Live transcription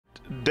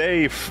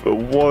Dave,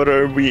 what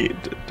are we...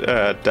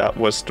 that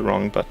was the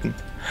wrong button.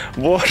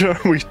 What are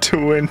we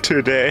doing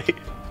today?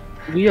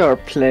 We are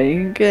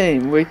playing a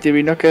game. Wait, did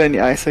we not get any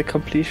Isaac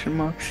completion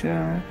marks?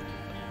 Yeah.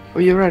 Oh,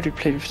 you're right, we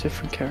played with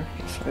different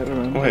characters. I don't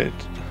remember. Wait,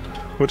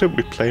 who did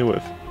we play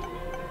with?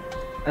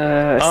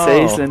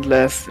 Says and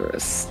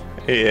Lazarus.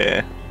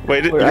 Yeah.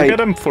 Wait, did you get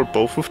them for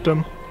both of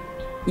them?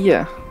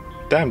 Yeah.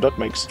 Damn, that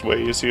makes it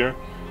way easier.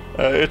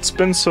 It's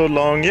been so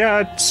long. Yeah,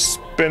 it's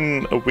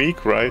been a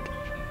week, right?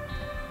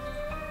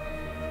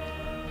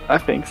 I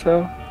think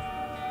so.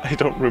 I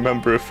don't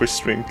remember if we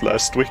streamed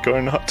last week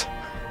or not.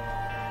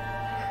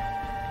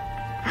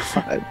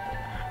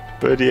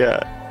 But yeah,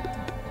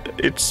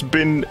 it's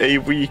been a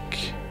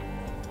week.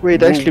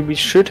 Wait, actually, we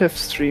should have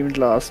streamed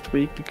last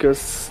week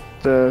because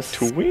the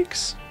 2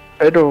 weeks?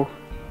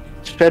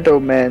 Shadow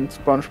Man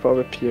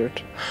SpongeBob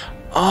appeared.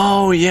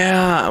 Oh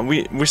yeah,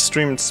 we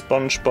streamed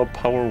SpongeBob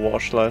Power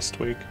Wash last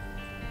week.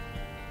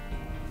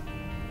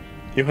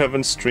 You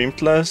haven't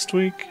streamed last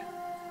week?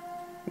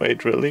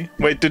 Wait, really?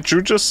 Wait, did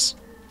you just...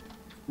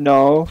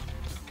 No,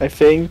 I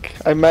think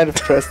I might have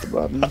pressed the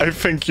button. I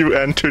think you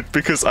entered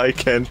because I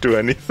can't do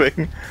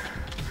anything.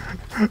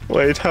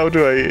 Wait, how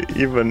do I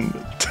even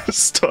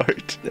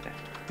start?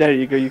 There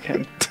you go, you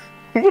can.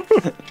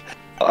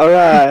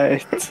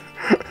 Alright.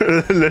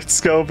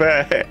 Let's go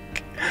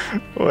back.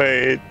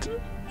 Wait.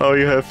 Oh,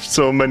 you have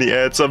so many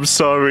ads. I'm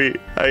sorry.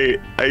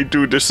 I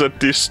do this at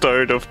the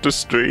start of the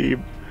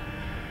stream.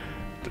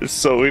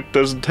 So it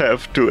doesn't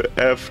have to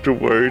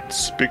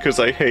afterwards, because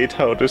I hate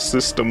how the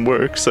system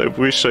works. I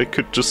wish I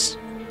could just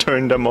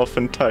turn them off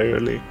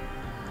entirely.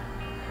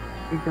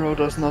 Bro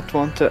does not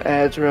want to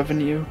add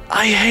revenue.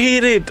 I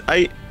hate it!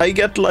 I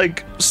get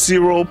like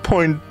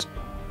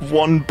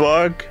 0.1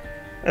 bug,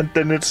 and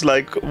then it's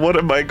like, what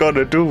am I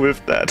gonna do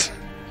with that?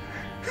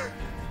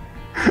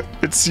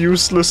 It's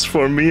useless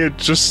for me, it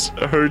just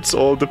hurts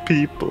all the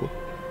people.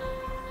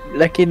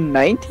 Like in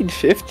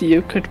 1950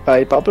 you could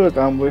buy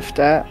bubblegum with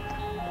that.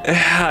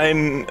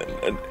 In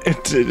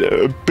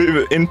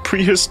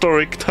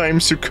prehistoric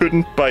times you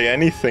couldn't buy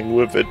anything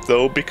with it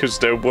though, because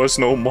there was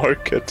no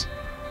market.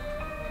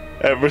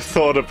 Ever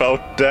thought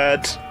about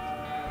that?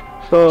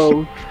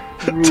 So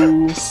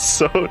true.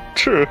 So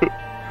true.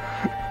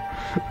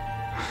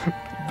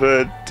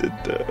 But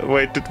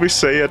wait, did we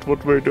say yet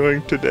what we're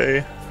doing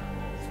today?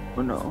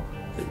 Oh no.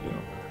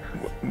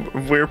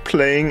 We're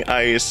playing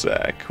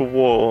Isaac.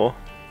 Whoa.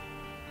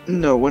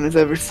 No one has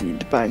ever seen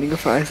The Binding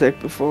of Isaac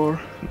before.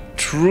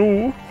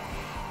 True.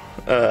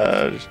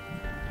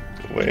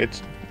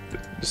 Wait.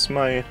 Is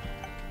my...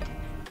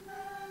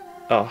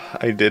 Oh,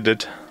 I did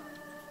it.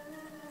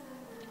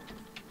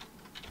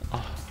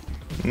 Oh,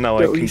 now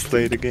I can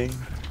play the game.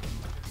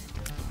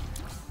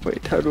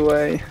 Wait, how do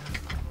I...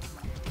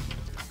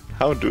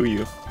 How do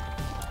you?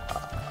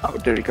 Oh,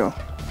 there you go.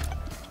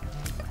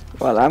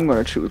 Well, I'm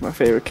gonna choose my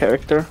favorite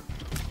character.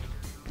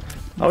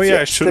 Oh yeah,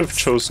 I should have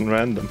chosen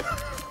random.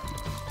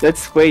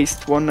 Let's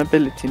waste one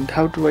ability, and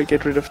how do I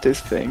get rid of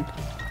this thing?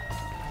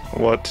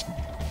 What?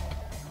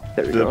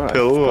 There we the go.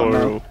 pill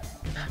or...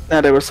 Nah,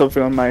 there was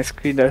something on my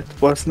screen that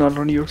was not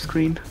on your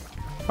screen.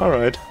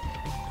 Alright.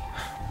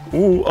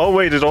 Ooh, oh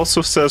wait, it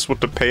also says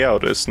what the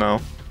payout is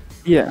now.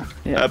 Yeah,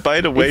 yeah.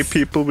 By the way,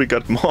 people, we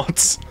got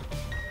mods.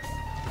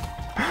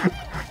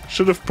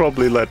 Should have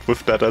probably led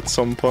with that at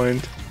some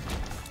point.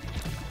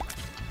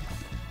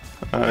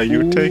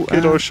 You take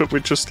it, or should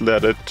we just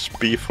let it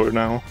be for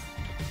now?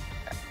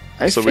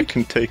 So we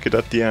can take it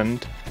at the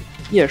end.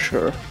 Yeah,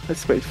 sure.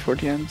 Let's wait for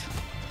the end.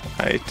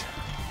 Right.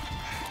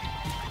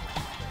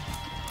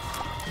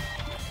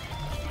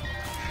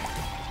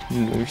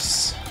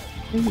 Nice.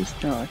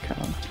 No, I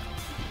can't.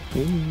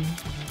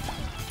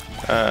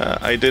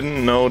 I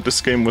didn't know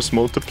this game was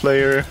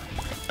multiplayer.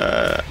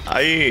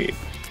 I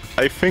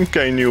think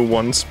I knew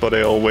once, but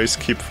I always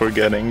keep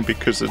forgetting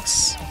because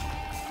it's...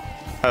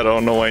 I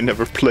don't know, I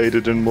never played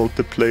it in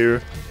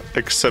multiplayer,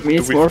 except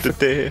with the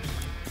Dave.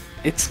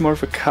 It's more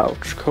of a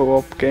couch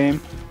co-op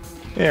game.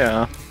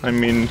 Yeah, I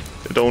mean,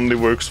 it only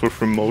works with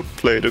remote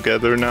play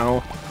together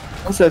now.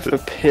 I also have a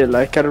pill,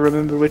 I gotta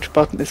remember which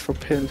button is for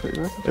pills.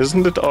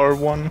 Isn't it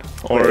R1?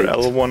 Or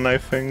L1, I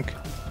think?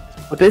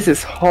 Oh, this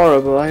is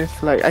horrible. I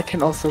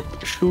can also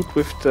shoot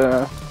with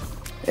the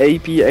A,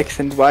 B, X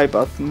and Y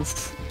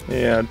buttons.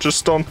 Yeah,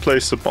 just don't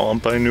place a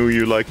bomb. I knew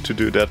you liked to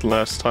do that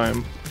last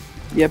time.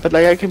 Yeah, but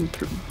like I can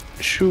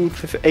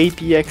shoot with A,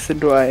 B, X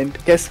and Y, and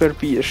guess where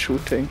B is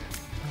shooting?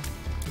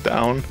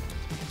 Down?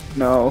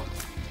 No,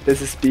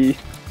 this is B.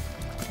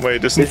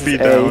 Wait, isn't B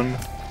down?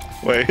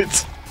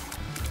 Wait.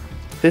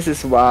 This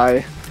is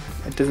Y,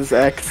 and this is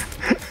X.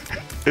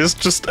 Is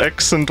just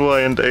X and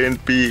Y and A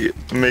and B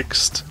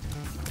mixed?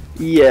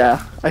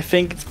 Yeah, I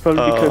think it's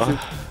probably because it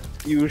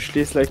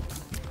usually is like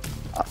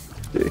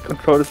the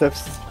controllers have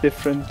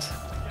different.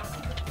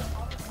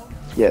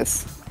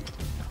 Yes.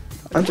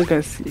 I'm just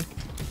gonna see.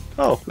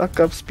 Oh. Lock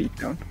up, speed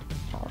down.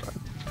 Alright.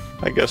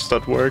 I guess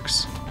that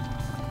works.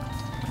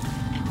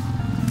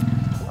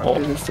 Oh.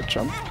 This is the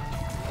jump.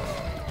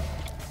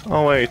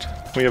 Oh wait,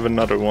 we have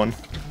another one.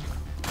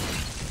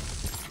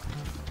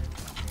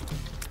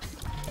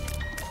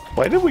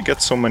 Why did we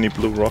get so many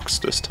blue rocks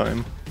this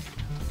time?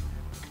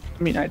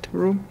 I mean, item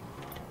room.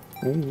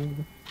 Ooh.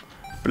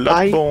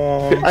 Blood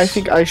bombs. I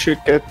think I should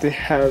get the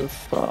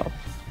health up.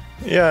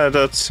 Yeah,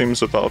 that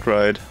seems about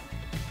right.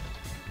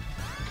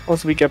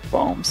 Also, we get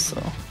bombs,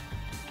 so...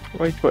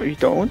 Wait, but we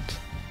don't?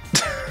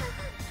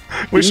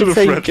 We should have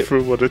read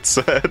through what it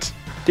said.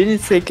 Didn't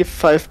it say give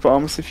 5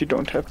 bombs if you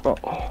don't have bombs?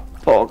 Oh,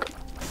 fog.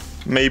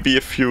 Maybe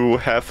if you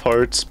have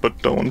hearts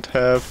but don't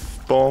have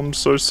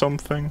bombs or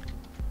something.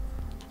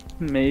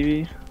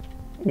 Maybe.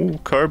 Ooh,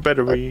 car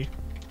battery.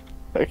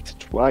 Back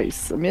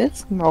twice. I mean,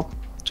 it's not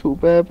too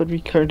bad, but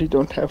we currently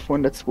don't have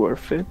one that's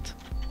worth it.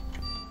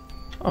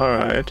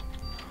 Alright.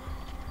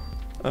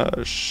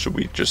 Should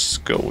we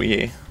just go,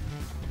 yeah?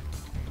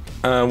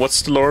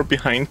 What's the lore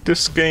behind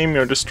this game?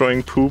 You're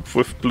destroying poop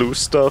with blue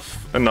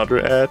stuff.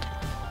 Another ad.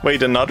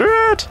 Wait, another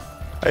ad?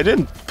 I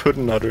didn't put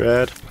another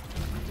ad.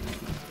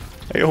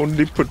 I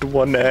only put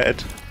one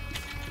ad.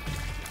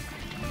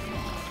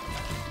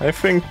 I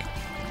think...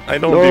 I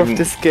don't lore even... of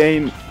this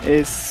game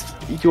is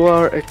you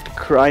are a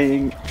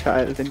crying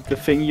child and the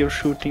thing you're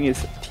shooting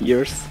is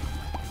tears.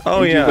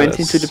 Oh, and yeah. You went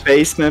into the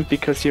basement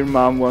because your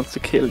mom wants to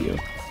kill you.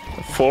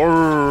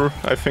 For,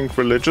 I think,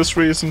 religious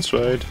reasons,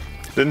 right?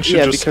 Didn't she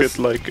just get,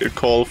 like, a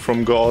call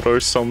from God or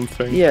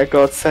something? Yeah,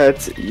 God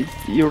said,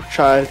 your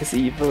child is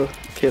evil,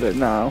 kill it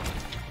now.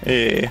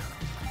 Yeah.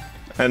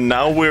 And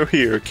now we're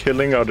here,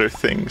 killing other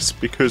things,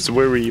 because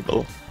we're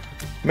evil.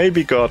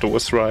 Maybe God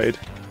was right.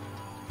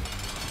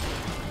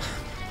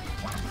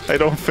 I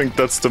don't think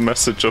that's the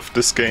message of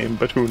this game,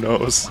 but who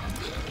knows?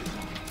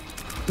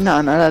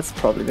 No, that's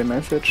probably the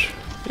message.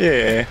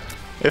 Yeah.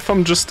 If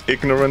I'm just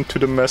ignorant to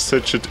the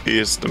message, it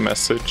is the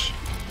message.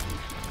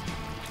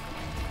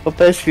 But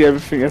basically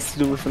everything has to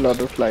do with a lot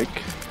of,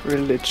 like,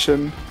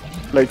 religion.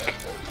 Like,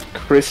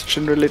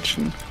 Christian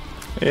religion.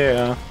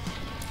 Yeah.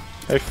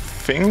 I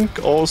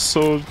think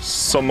also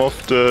some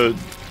of the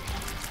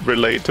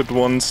related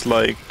ones,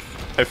 like,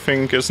 I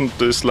think isn't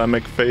the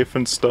Islamic faith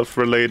and stuff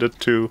related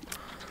to,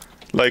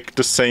 like,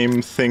 the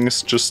same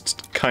things,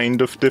 just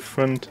kind of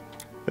different,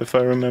 if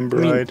I remember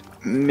right.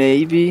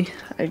 Maybe,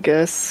 I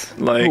guess.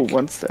 Like, who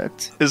wants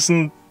that?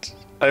 Isn't,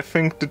 I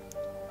think the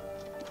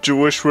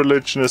Jewish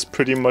religion is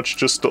pretty much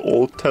just the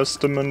Old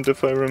Testament,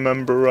 if I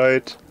remember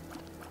right,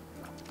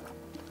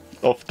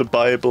 of the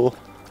Bible.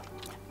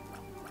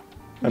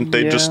 And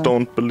they just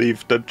don't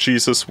believe that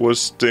Jesus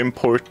was the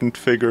important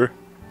figure,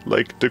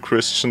 like the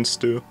Christians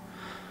do.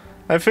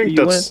 I think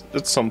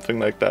it's something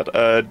like that.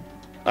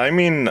 I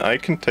mean, I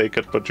can take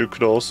it, but you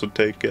could also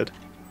take it.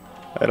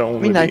 I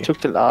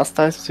took the last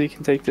time, so you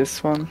can take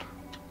this one.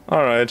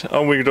 Alright,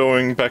 are we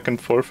going back and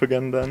forth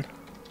again then?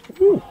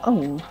 Ooh.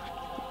 Oh.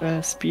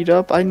 Speed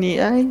up. I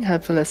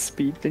have less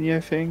speed than you,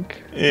 I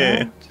think. Yeah.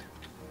 Right?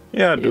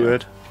 Yeah, do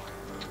it.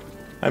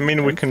 I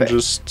mean, we can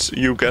just...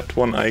 You get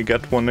one, I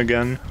get one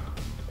again.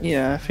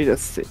 Yeah, I think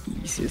that's the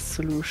easiest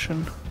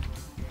solution.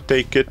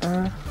 Take it.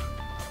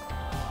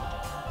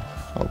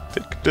 I'll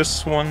take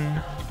this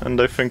one. And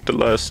I think the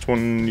last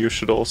one you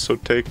should also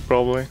take,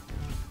 probably.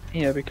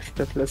 Yeah, because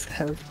that's less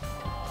health.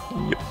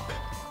 Yep.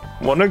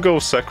 Wanna go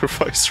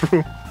sacrifice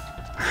room?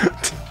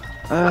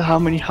 How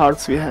many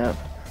hearts we have?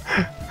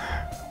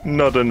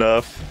 Not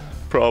enough,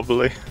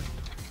 probably.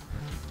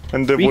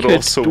 And they would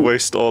also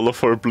waste all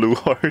of our blue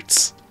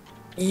hearts.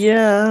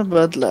 Yeah,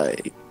 but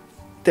like,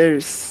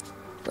 there's...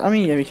 I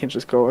mean, yeah, we can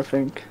just go, I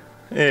think.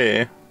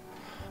 Yeah.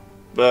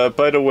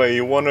 By the way,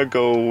 you wanna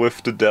go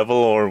with the devil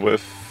or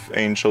with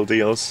angel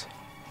deals?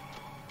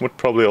 Would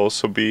probably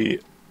also be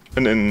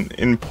an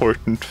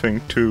important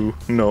thing to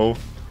know.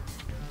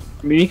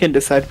 I mean, we can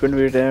decide when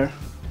we're there.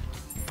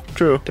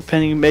 True.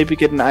 Depending, maybe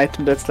get an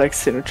item that's like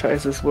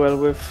synergized as well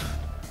with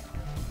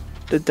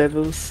the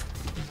devils.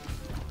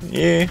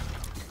 Yeah.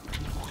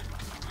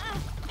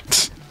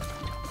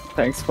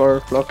 Thanks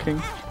for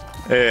blocking.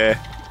 Yeah,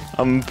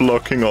 I'm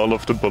blocking all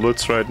of the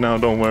bullets right now,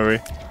 don't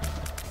worry.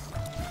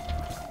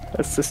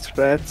 That's the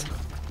strat.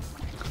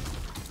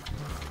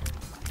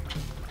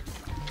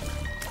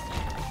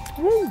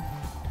 Woo.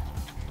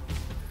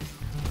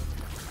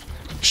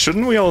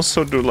 Shouldn't we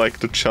also do like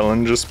the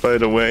challenges, by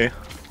the way?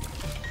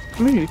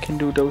 I mean, we can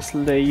do those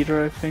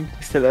later, I think.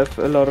 We still have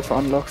a lot of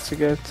unlocks to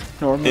get,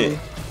 normally.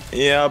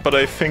 Yeah, but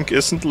I think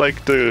isn't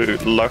like the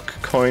luck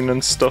coin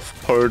and stuff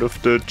part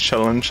of the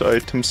challenge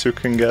items you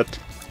can get?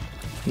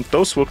 And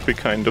those would be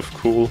kind of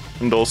cool.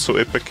 And also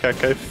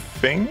Ipecac, I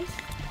think?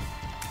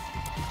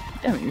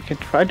 Yeah, I mean, we can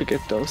try to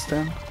get those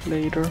then,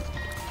 later.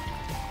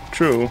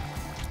 True.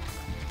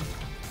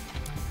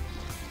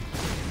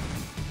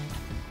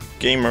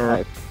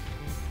 Gamer.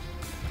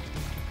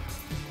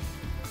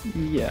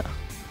 Yeah.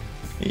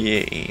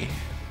 Yay.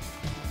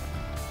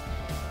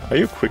 Are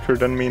you quicker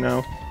than me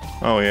now?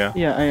 Oh yeah.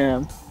 Yeah, I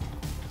am.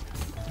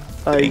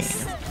 By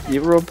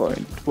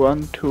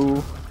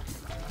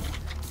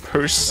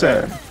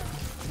 0.12%.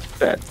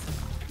 That.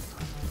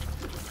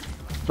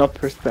 Not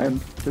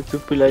percent. That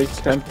would be like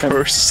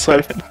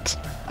 10%.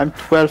 I'm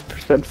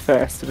 12%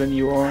 faster than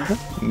you are.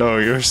 No,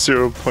 you're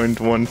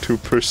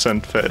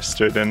 0.12%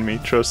 faster than me,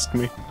 trust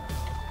me.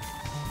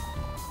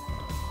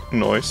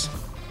 Noise.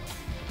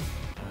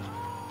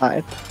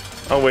 Right.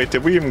 Oh wait,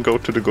 did we even go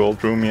to the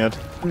gold room yet?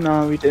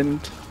 No, we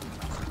didn't.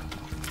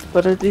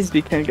 But at least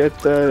we can get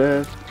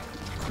the...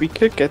 We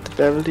could get the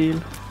devil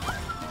deal.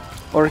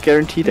 Or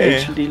guaranteed Yeah.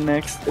 angel deal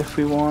next, if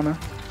we wanna.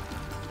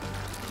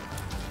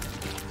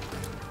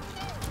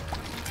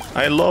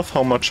 I love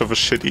how much of a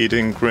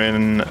shit-eating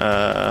grin,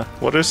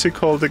 what is he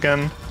called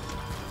again?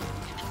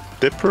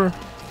 Dipper?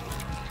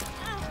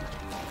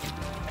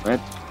 Right.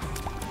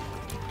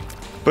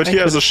 But I he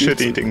has a could've used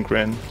shit-eating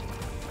grin.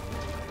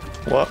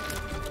 What?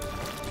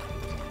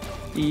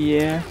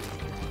 Yeah,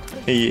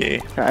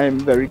 Yeah. I'm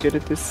very good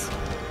at this.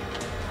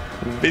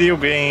 Video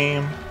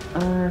game.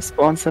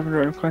 Spawn 7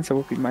 random coins, that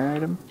would be my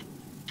item.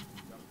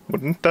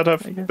 Wouldn't that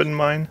have I guess. been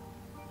mine?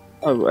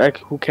 Oh,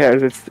 who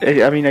cares?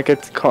 I mean, I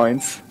get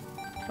coins.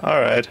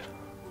 Alright.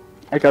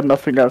 I got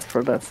nothing else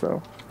for that,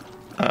 so.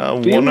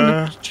 Do you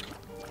Wanna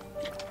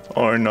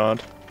or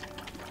not?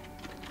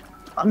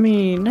 I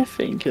mean, I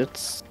think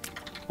it's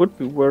would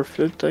be worth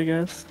it, I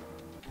guess.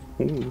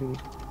 Ooh.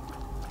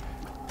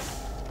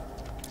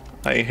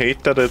 I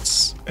hate that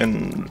it's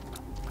in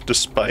the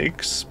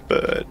spikes,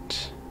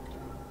 but...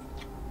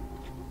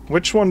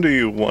 Which one do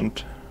you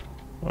want?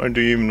 Or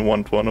do you even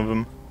want one of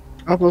them?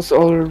 Almost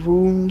all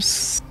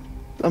rooms.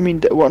 I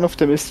mean, one of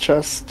them is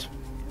just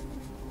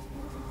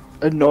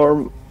a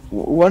norm.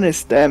 One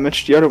is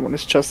damage, the other one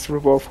is just a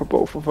reward for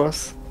both of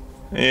us.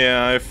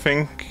 Yeah, I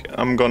think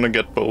I'm gonna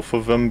get both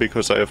of them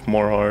because I have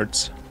more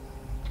hearts.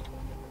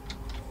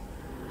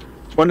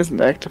 One isn't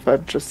active,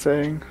 I'm just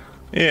saying.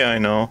 Yeah, I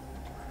know.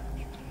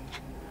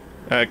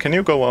 Can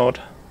you go out?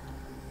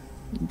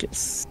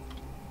 Yes.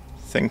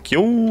 Thank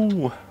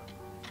you!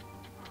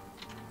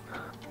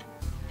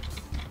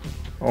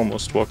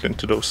 Almost walked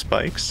into those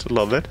spikes.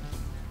 Love it.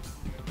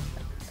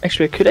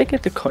 Actually, could I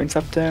get the coins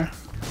up there?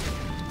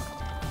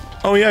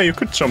 Oh yeah, you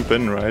could jump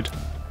in, right?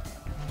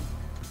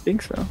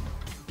 Think so.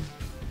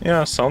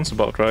 Yeah, sounds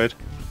about right.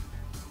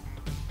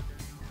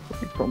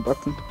 Wrong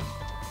button.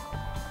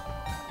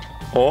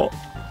 Oh.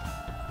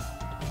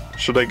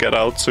 Should I get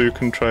out so you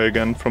can try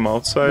again from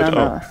outside?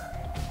 Nah.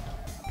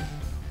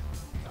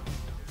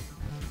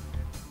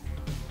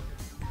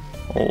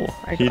 Oh,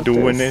 I he got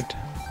doing this. it.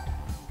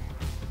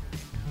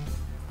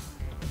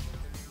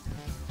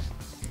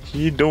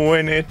 He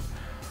doing it.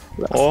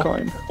 Last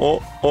coin.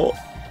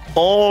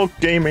 Oh,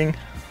 gaming.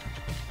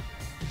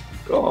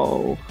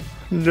 Go.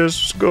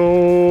 Just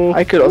go.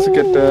 I could also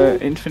get the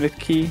infinite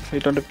key, so you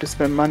don't have to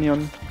spend money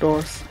on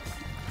doors.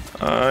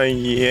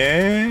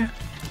 Yeah.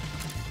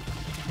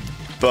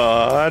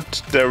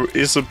 But there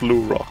is a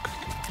blue rock.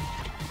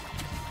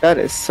 That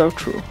is so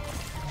true.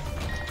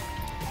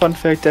 Fun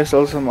fact, there's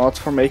also mods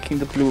for making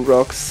the blue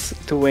rocks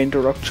Dwayne The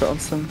Rock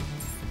Johnson.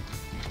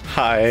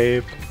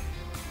 Hype.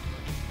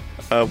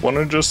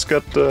 Wanna just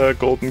get the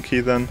golden key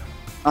then?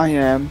 I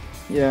am,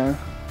 yeah.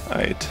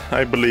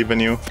 I believe in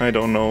you. I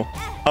don't know.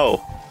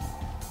 Oh.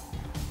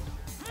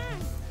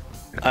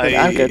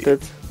 I'll get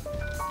it.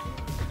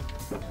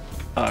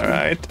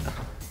 Alright.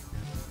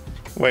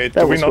 Wait,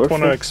 That do we was not worth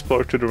want to it.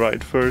 explore to the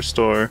right first,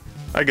 or...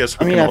 I guess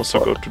we I mean, can I also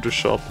go thought- to the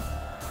shop.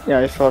 Yeah,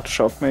 I thought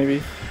shop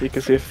maybe,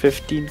 because we have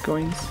 15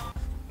 coins.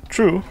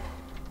 True.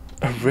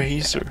 A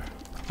razor.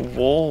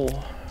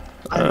 Wall.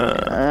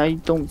 I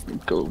don't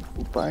think I'll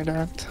buy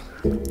that.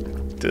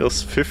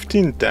 Deals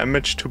 15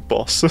 damage to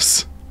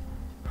bosses.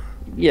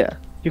 Yeah,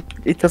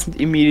 it doesn't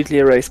immediately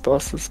erase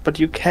bosses, but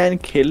you can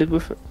kill it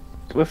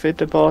with it,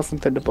 the boss, and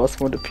then the boss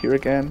won't appear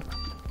again.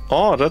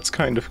 Oh, that's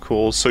kind of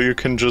cool. So you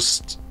can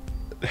just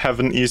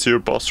have an easier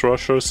boss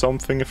rush or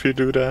something if you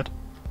do that.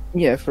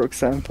 Yeah, for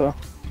example.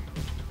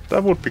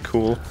 That would be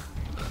cool.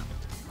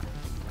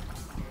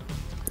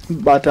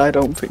 But I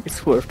don't think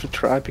it's worth to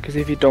try, because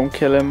if you don't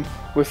kill him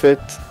with it,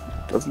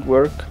 it doesn't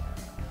work.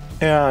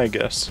 Yeah, I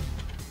guess.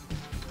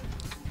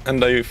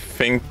 And I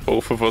think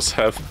both of us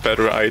have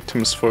better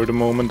items for the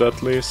moment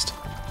at least.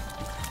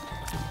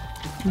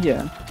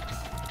 Yeah.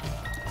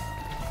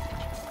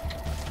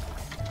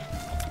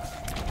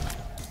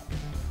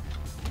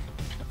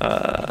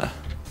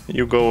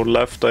 You go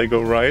left, I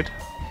go right.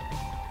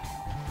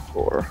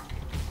 Or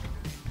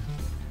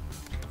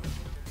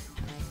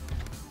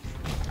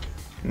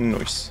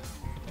Nice.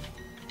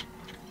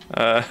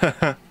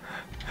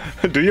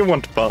 Do you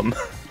want bum?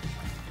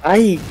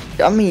 I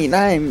mean,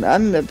 I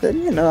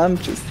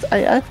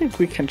think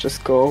we can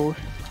just go.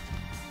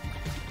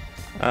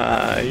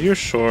 You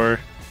sure?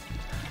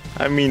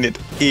 I mean, it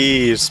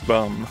is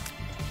bum.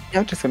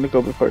 I'm just gonna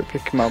go before I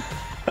pick him up.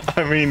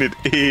 I mean, it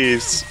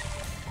is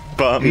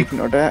bum.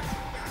 Ignore that.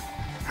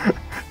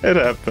 It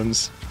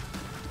happens.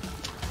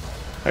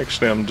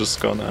 Actually, I'm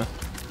just gonna...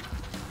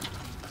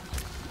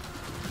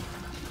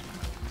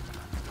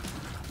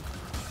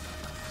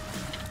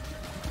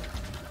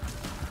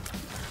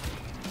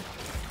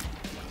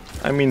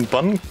 I mean,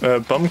 Bum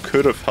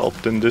could have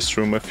helped in this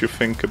room if you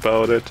think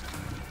about it.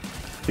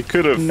 He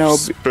could have No,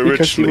 because he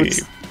spiritually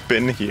would...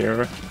 been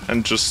here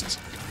and just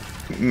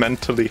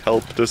mentally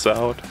helped us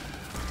out.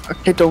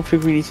 I don't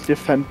think we need to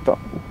defend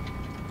Bum.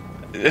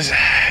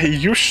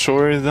 You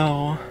sure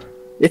though?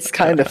 It's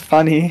kind of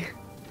funny.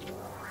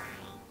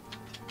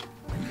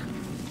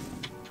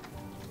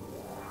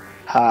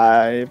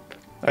 Hype.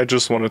 I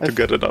just wanted to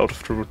get it out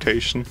of the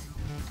rotation.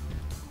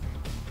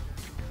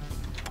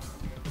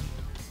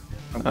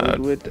 I'm good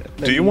with it.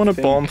 Do you want a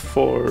bomb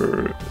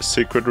for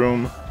secret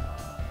room?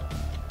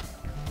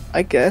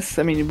 I guess.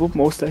 I mean, it would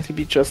most likely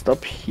be just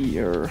up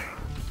here.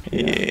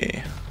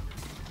 Yeah.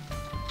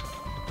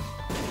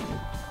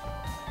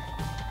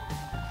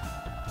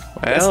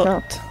 Guess Well,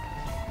 not.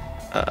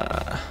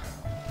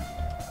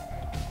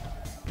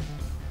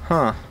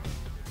 huh.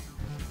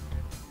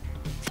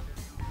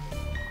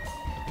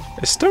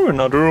 Is there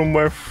another room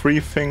where 3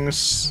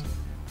 things...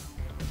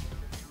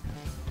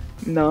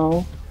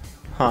 No.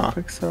 I Huh. don't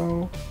think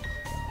so.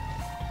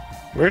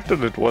 Weird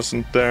that it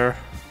wasn't there.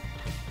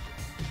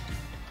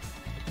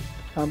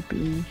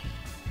 Bumpy.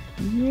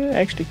 Yeah,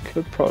 actually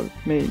could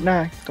probably.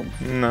 Nah, I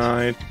don't. No,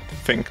 I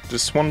think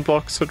this one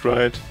blocks it,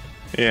 right?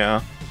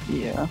 Yeah.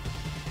 Yeah.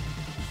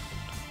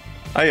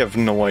 I have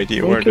no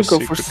idea We where the could go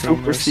for secret room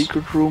super is.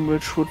 secret room,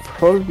 which would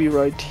probably be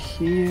right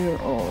here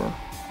or.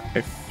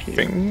 I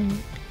think...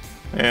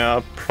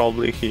 Yeah,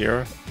 probably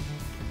here.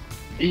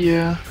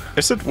 Yeah.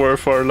 Is it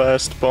worth our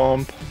last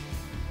bomb?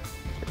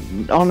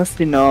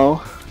 Honestly,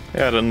 no.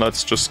 Yeah, then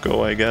let's just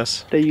go, I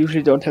guess. They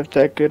usually don't have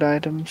that good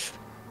items.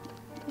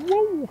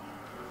 Whoa.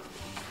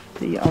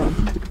 They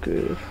aren't too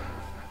good.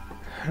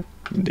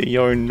 They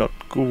are not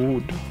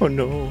good. Oh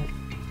no.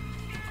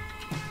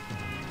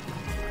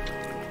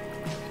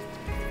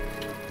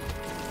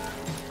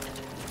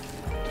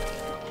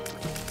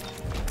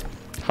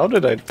 How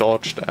did I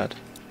dodge that?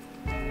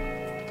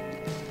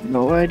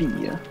 No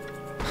idea.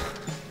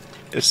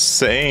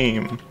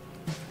 Same.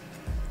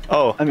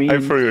 Oh, I mean, I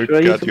should I use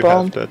forgot the you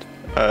bomb? have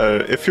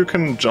that. If you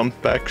can jump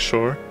back,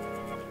 sure.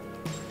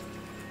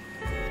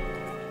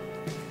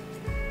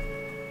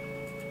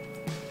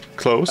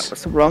 Close.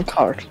 That's the wrong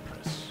card.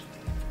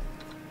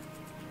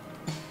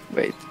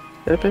 Wait,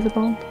 did I play the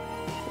bomb?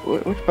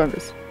 Which bomb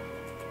is?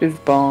 This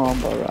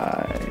bomb,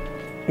 alright.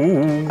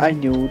 Ooh. I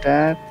knew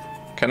that.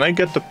 Can I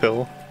get the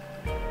pill?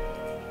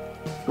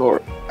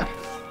 Or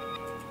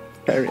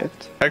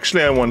Chariot.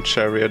 Actually, I want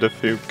chariot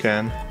if you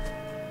can.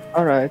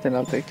 Alright, then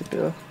I'll take the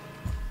pill.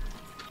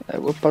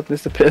 What button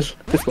is the pill?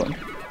 This one.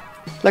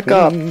 Let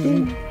go!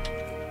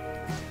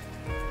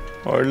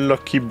 Our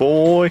lucky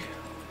boy.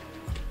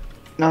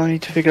 Now I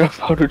need to figure out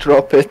how to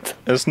drop it.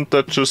 Isn't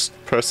that just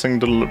pressing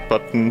the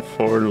button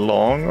for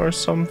long or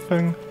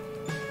something?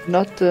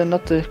 Not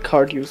the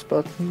card use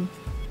button,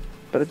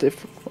 but a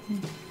different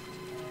one.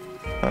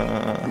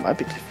 It might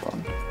be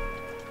different.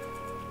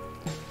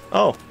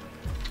 Oh.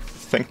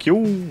 Thank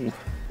you.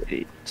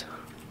 Wait.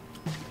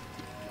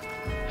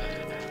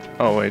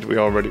 Oh wait, we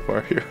already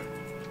were here.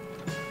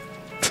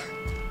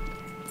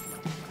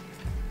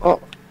 Oh.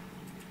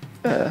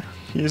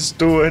 He's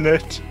doing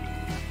it.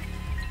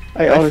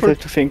 I always have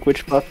to think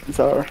which buttons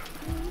are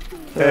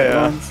the right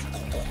Yeah. ones.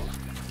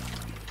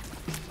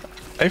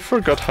 I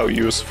forgot how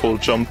useful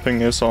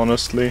jumping is,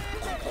 honestly.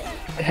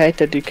 I hate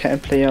that you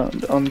can't play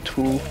on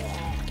 2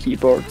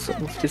 keyboards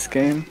of this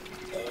game.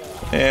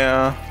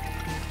 Yeah.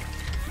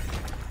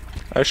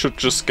 I should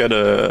just get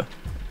a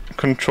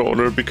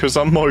controller because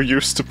I'm more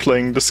used to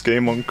playing this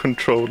game on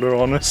controller,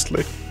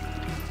 honestly.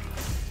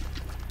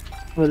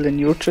 Well, then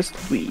you're just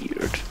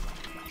weird.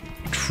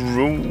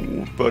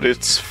 True, but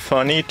it's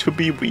funny to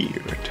be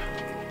weird.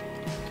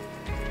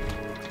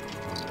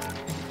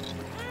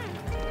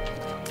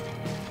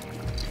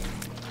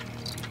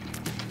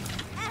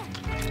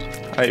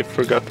 I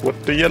forgot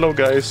what the yellow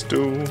guys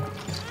do.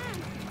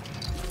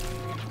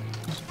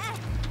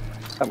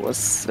 That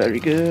was very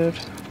good.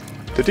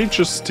 Did he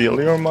just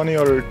steal your money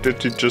or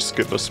did he just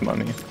give us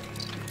money?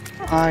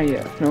 I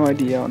have no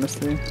idea,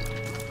 honestly.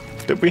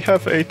 Did we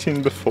have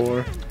 18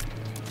 before?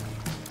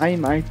 I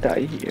might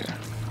die here.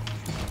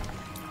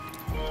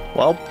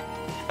 Well,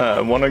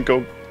 wanna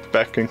go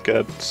back and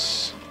get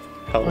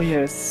health? Oh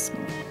yes.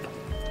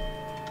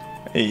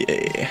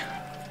 Yeah.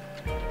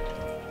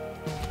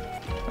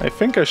 I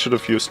think I should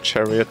have used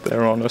chariot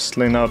there,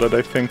 honestly, now that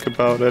I think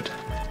about it.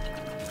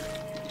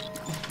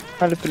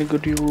 I'll have a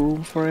good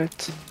room for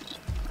it.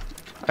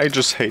 I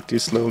just hate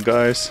these little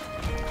guys.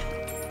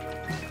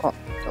 Oh,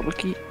 double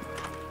key.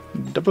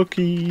 Double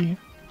key.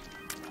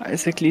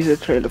 Basically the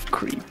trail of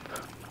creep.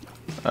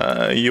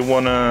 You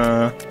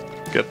wanna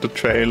get the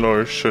trail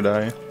or should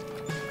I?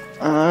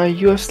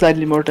 You have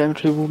slightly more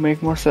damage, it will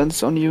make more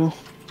sense on you.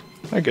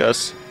 I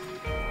guess.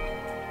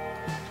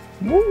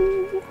 Woo!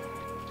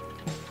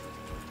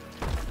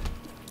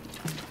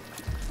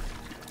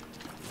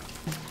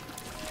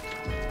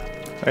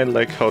 I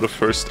like how the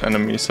first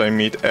enemies I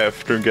meet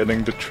after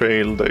getting the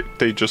trail,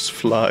 they just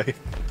fly.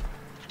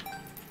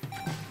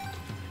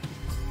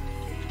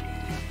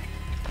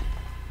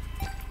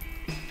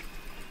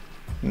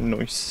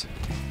 Nice.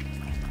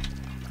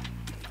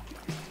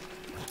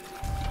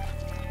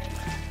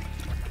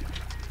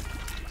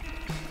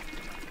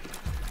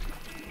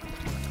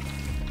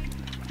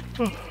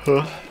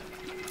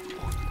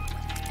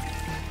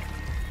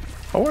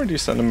 How are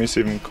these enemies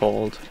even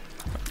called?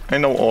 I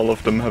know all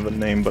of them have a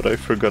name, but I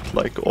forgot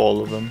like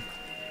all of them.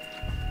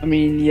 I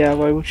mean, yeah,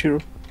 why would you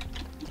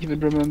even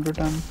remember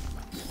them?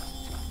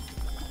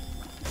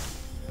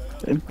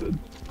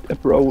 A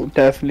bro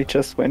definitely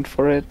just went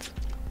for it.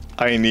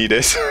 I need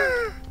it.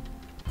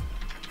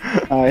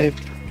 I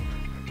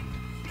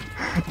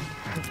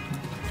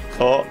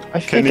Oh,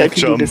 can think you I can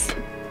do jump? this.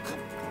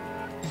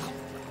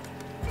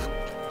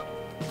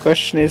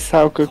 Question is,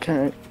 how good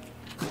can I?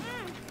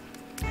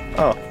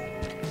 Oh,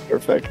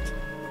 Perfect.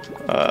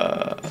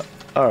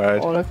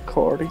 alright. All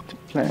according to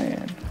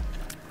plan.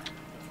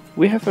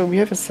 We have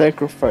a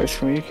sacrifice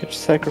from you. Could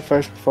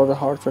sacrifice before the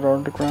hearts that are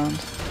on the ground.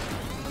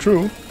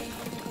 True.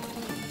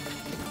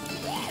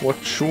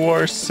 What you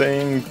are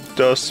saying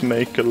does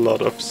make a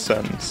lot of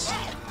sense.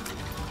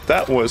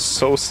 That was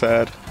so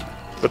sad,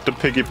 but the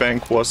piggy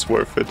bank was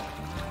worth it.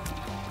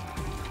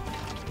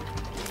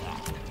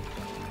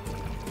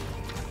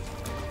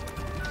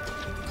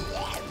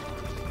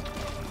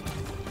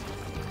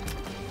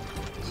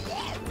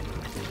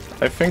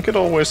 I think it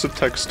always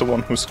attacks the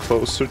one who's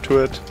closer to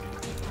it.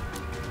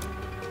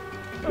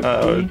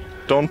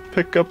 Don't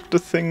pick up the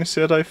things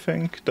yet, I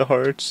think. The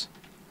hearts.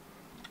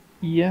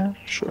 Yeah,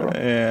 sure.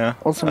 Yeah.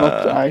 Also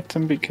not the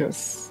item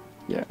because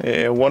yeah.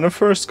 Yeah, wanna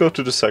first go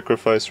to the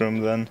sacrifice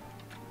room then?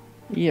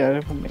 Yeah,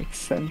 that would make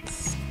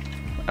sense.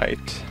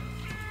 Right.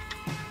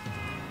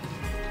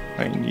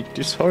 I need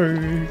this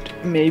heart.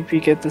 Maybe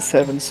get the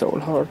 7 soul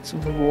hearts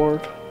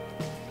reward.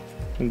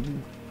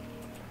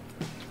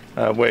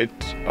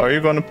 Wait, are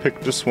you gonna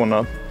pick this one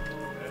up?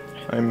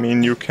 I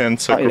mean, you can't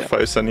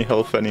sacrifice any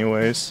health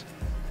anyways.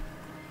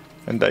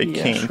 And I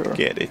can't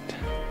get it.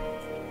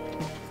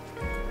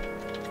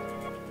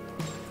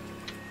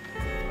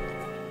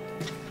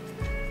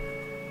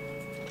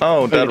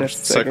 Oh, that was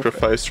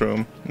sacrifice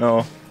room.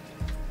 No.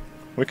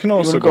 We can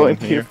also go in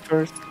here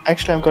first.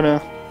 Actually, I'm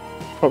gonna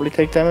probably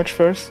take damage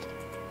first.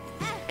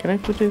 Can I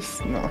do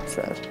this? No,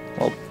 sad.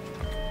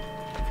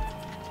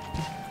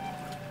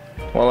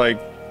 Well, I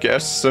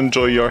guess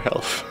enjoy your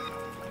health.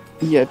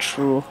 Yeah,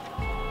 true.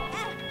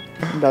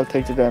 And I'll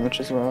take the damage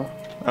as well.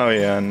 Oh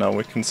yeah, now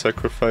we can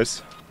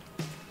sacrifice.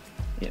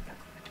 Yeah.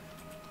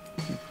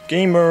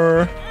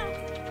 Gamer!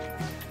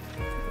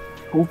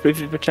 Ooh,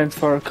 50%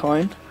 for a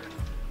coin.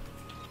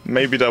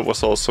 Maybe that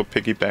was also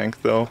piggy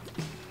bank though.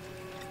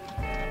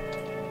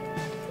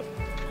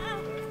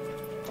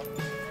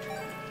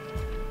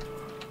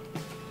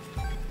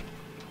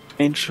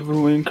 Ancient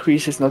room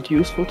increase is not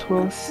useful to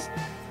us.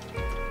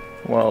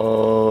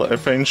 Well,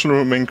 if ancient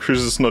room increase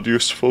is not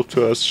useful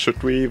to us,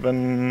 should we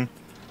even...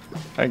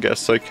 I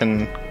guess I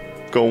can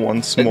go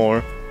once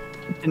more.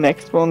 The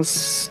next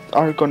ones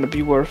are gonna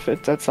be worth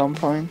it at some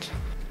point.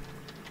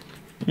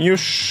 You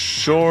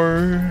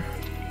sure?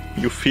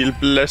 You feel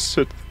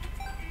blessed?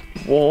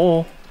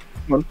 Whoa.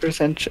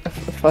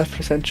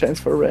 5% chance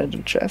for a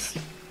random chest.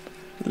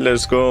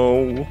 Let's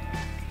go.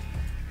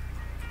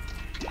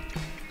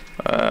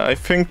 I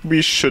think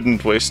we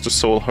shouldn't waste the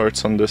soul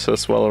hearts on this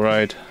as well,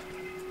 right?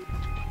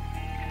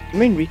 I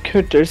mean, we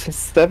could. There's a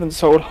 7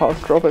 soul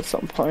heart drop at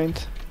some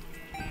point.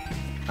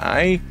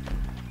 I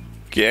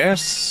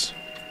guess.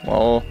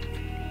 Well,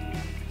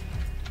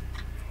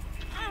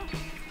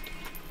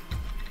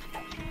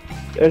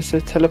 there's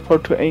a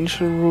teleport to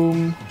Angel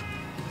Room.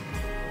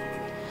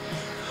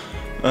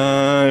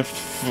 I've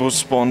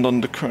spawned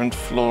on the current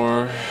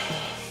floor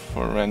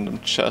for a random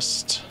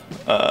chest.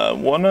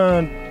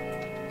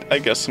 I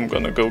guess I'm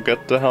gonna go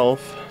get the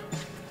health.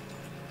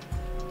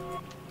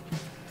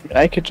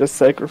 I could just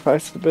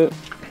sacrifice a bit.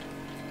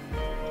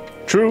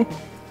 True.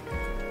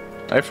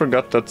 I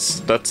forgot that's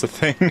a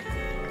thing.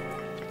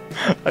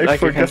 I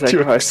can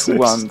sacrifice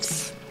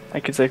once. I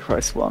can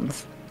sacrifice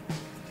once.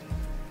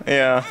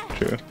 Yeah,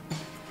 true.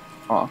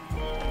 Oh.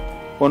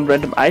 One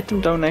random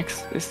item though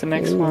next is the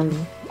next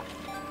one.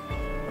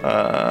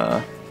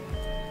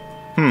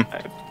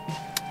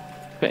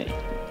 Okay.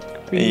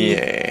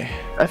 Yeah.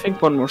 I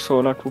think one more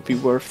soul art would be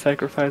worth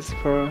sacrificing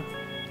for a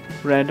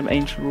random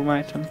ancient room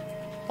item.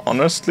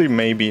 Honestly,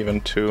 maybe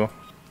even 2.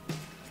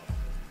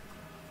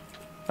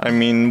 I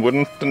mean,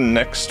 wouldn't the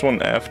next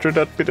one after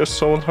that be the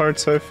soul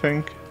hearts, I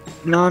think?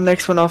 No,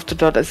 next one after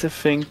that is I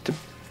think the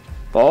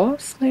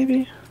boss,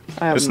 maybe?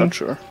 I'm not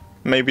sure.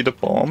 Maybe the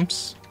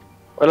bombs?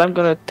 Well, I'm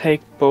gonna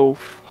take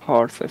both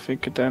hearts, I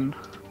think, and then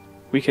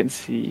we can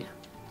see.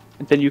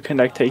 And then you can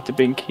like take the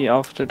binky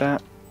after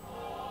that.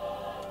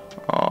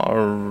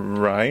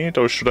 Alright,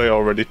 or should I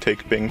already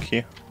take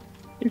binky?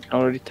 You can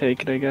already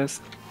take it, I guess.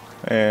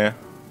 Yeah.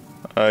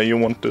 You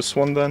want this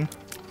one then?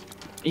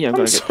 Yeah, I'm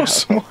gonna get so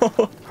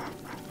small.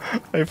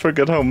 I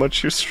forget how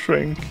much you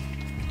shrink.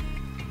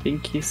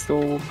 Binky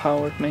so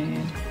powered,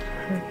 man.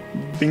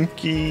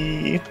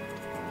 Binky.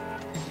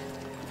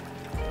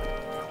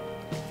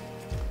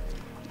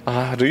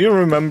 Do you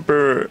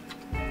remember?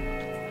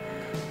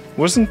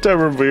 Wasn't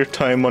there a weird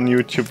time on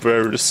YouTube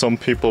where some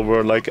people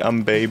were like,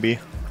 "I'm baby"?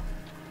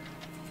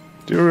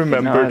 Do you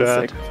remember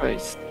that?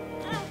 Sacrifice.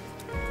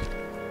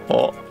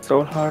 Oh.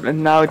 So hard,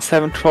 and now it's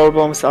 7 troll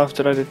bombs.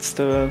 After that, it's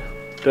the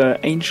the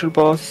angel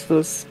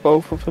bosses,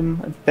 both of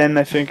them, and then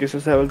I think it's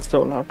a 7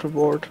 soul heart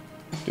reward.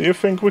 Do you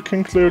think we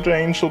can clear the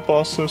angel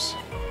bosses?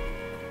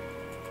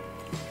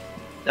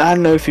 I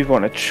don't know if you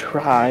want to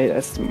try.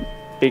 That's the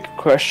big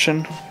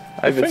question.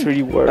 If it's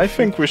really worth it. I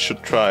think we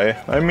should try.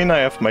 I mean, I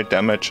have my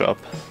damage up.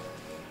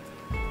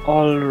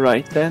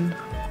 Alright then.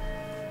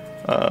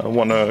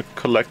 Wanna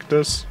collect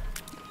this?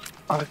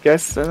 I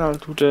guess then I'll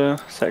do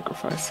the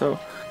sacrifice. So,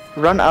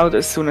 run out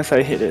as soon as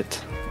I hit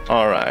it.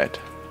 Alright.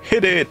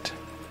 Hit it!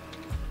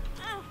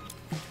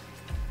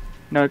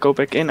 Now I go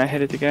back in, I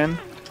hit it again.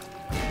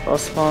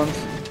 Boss spawns.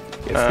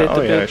 Gets hit a oh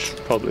bit. yeah, I should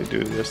probably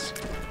do this.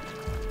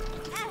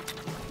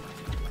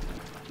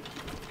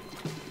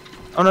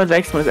 Oh no, the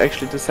next one is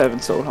actually the 7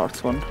 soul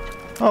hearts one.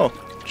 Oh,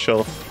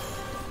 chill.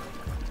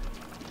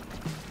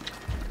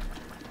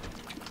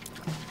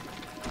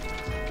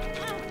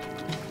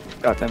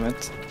 God damn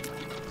it.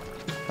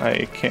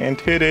 I can't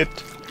hit it.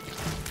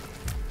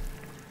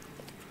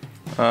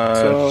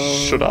 So-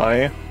 Should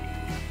I?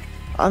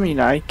 I mean,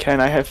 I can.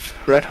 I have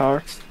red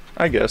hearts.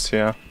 I guess,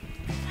 yeah.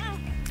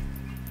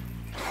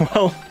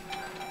 Well,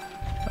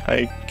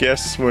 I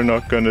guess we're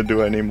not gonna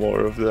do any more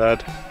of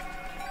that.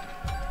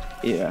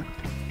 Yeah.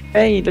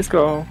 Hey, let's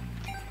go.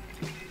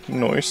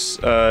 Nice.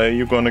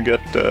 You gonna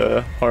get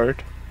the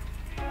heart?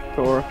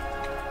 Or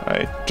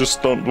I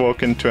just don't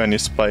walk into any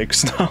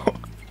spikes now.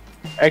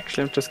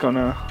 actually, I'm just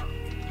gonna.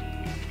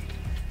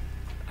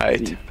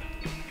 Right.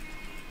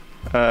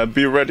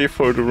 Be ready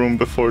for the room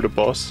before the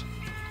boss.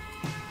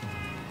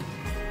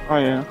 Oh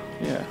yeah,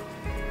 yeah.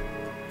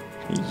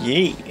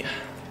 Yeah.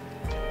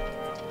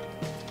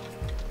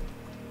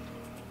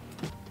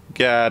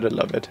 Gotta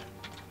love it.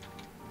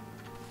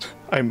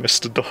 I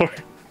missed the door.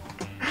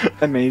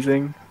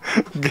 Amazing.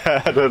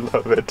 Gotta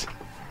love it.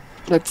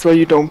 That's why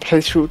you don't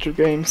play shooter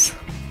games.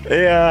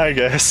 Yeah, I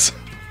guess.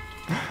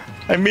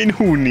 I mean,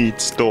 who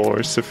needs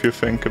doors if you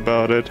think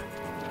about it?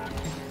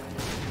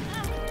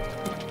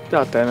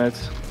 God damn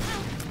it.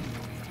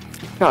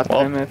 God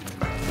Well. damn it.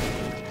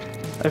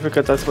 I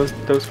forgot those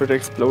were the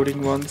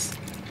exploding ones.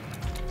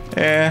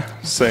 Yeah,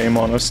 same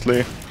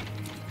honestly.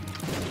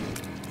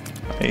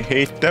 I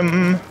hate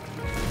them.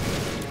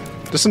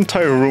 This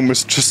entire room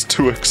is just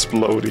too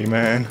explodey,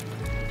 man.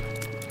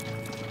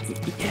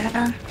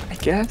 Yeah, I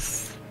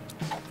guess.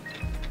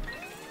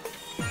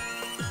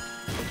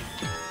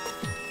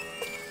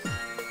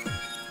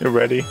 You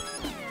ready?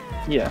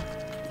 Yeah.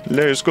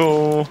 Let's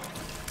go.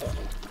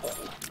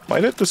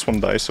 Why did this one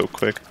die so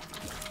quick?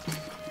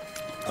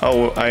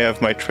 Oh, I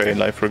have my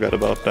trail, I forgot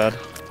about that.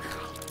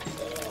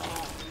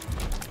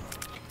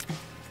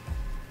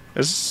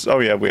 Oh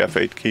yeah, we have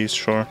 8 keys,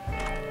 sure.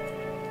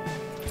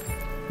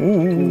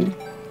 Ooh.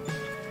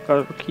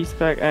 Got the keys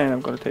back, and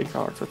I'm gonna take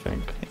hearts, I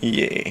think.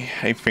 Yeah,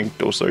 I think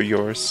those are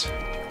yours.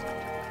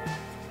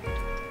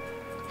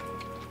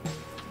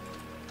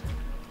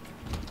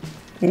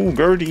 Ooh,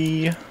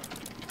 Gertie.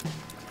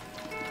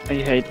 I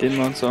hate this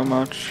one so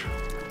much.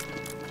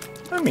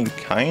 I mean,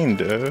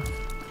 kinda.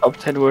 Top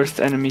 10 worst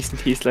enemies,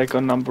 and he's like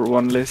on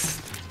 #1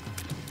 list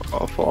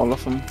of all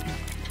of them.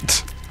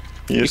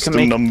 He You is can the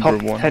make number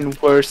top one. 10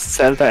 worst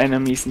Zelda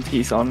enemies, and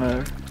he's on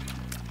there.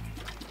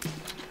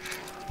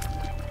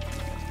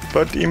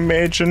 But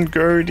imagine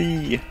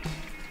Gertie.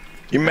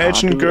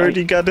 Imagine dude,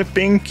 Gertie got a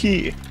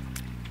binky.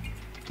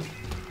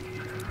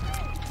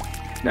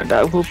 Now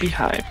that will be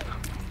hype.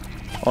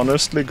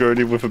 Honestly,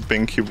 Gertie with a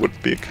binky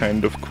would be a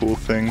kind of cool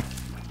thing.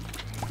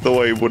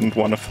 Though I wouldn't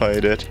want to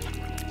fight it.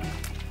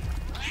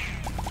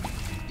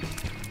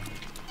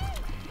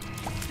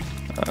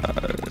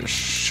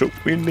 Should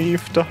we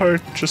leave the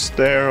heart just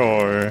there,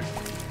 or...?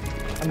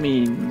 I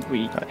mean,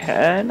 we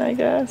can, I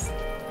guess.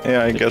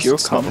 Yeah, I If guess you're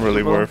it's not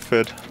really comfortable. worth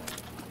it.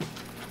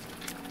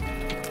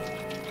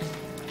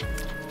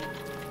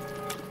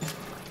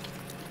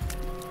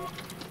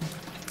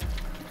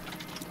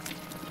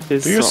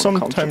 This Do you is so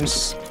uncomfortable.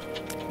 sometimes...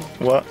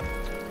 What?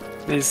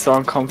 This is so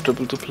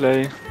uncomfortable to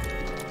play.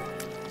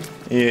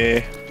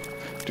 Yeah.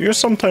 Do you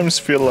sometimes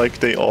feel like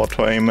they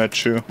auto-aim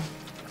at you?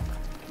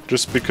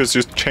 Just because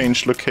you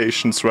change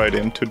locations right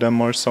into them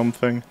or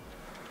something?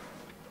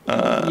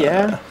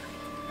 Yeah,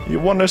 You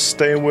wanna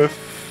stay with...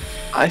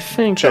 I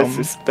think Jump.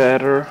 this is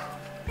better.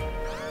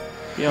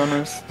 To be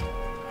honest.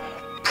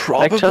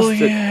 Probably,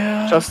 just a,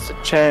 yeah. just a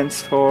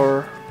chance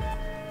for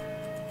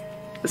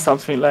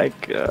something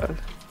like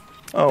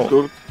Oh,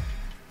 good.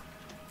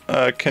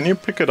 can you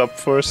pick it up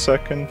for a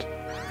second?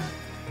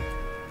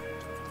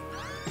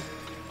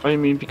 What do you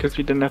mean? Because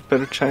we didn't have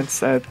better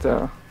chance at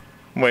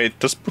Wait,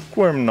 does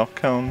Bookworm not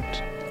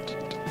count?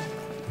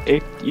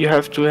 it. You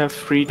have to have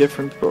 3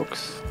 different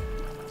books.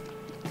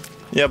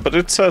 Yeah, but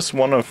it says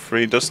 1 of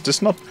 3. Does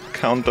this not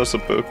count as a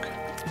book?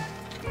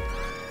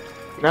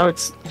 Now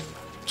it's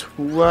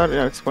 2 out.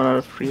 Yeah, it's 1 out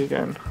of 3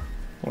 again.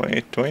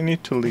 Wait, do I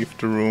need to leave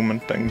the room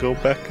and then go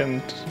back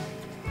and...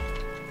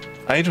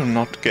 I do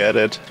not get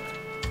it.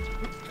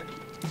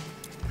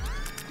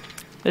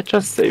 Yeah,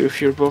 just stay with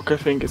your book. I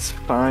think it's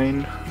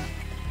fine.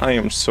 I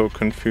am so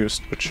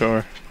confused, but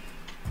sure.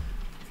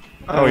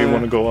 Oh, you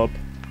wanna go up?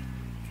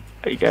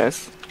 I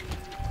guess.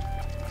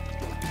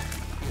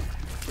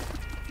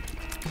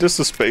 This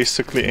is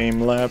basically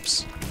aim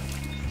labs.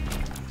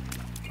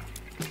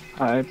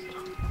 Hype.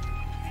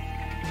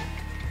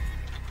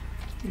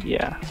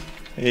 Yeah.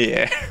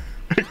 Yeah.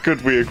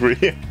 Could we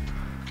agree?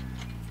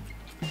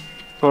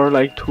 For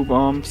like 2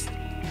 bombs.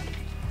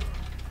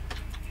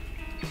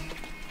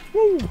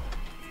 Woo.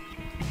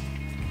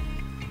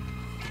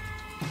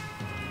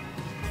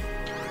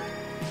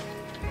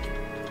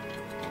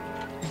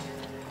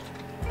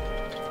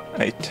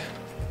 Right.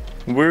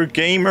 We're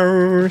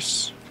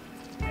gamers.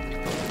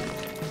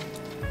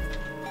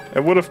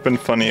 It would have been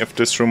funny if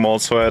this room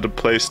also had a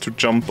place to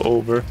jump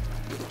over.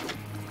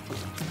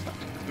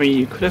 I mean,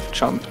 you could have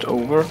jumped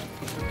over.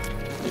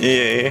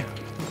 Yeah.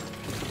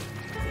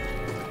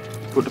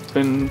 Would have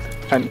been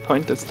kind of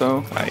pointless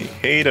though. I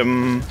hate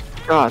him.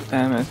 God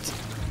damn it.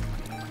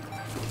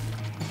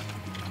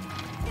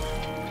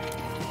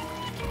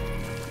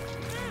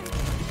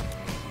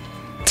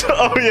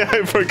 Oh yeah,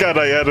 I forgot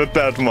I added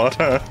that mod,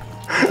 huh?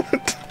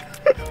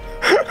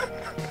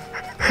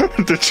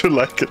 Did you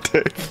like it,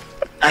 Dave?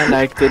 I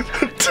liked it.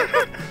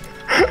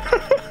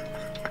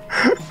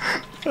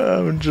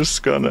 I'm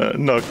just gonna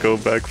not go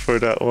back for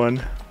that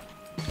one.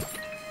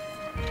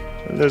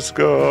 Let's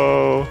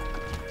go.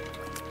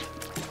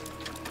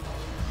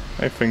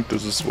 I think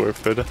this is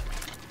worth it.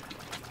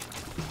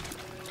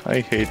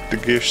 I hate the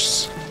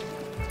gifts.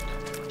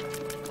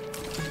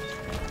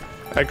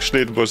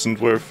 Actually, it wasn't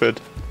worth it.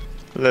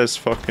 Let's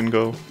fucking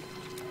go.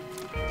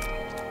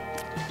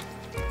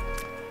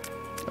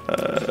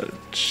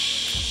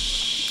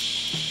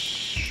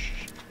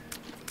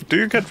 Do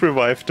you get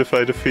revived if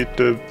I defeat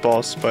the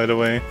boss, by the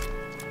way?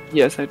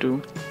 Yes, I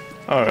do.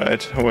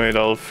 Alright, wait,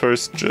 I'll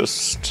first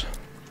just...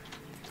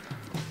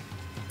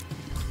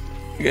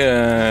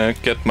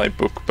 get my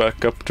book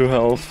back up to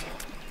health.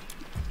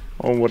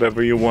 Or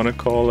whatever you want to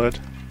call it.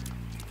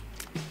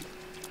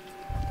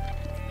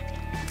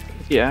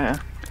 Yeah,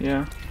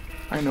 yeah.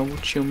 I know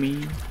what you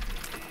mean.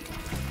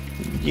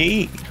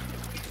 Yee!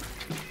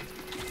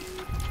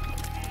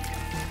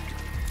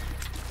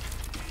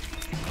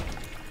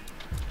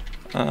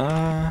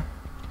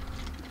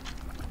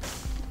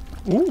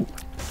 Ooh!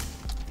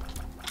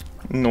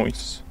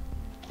 Nice.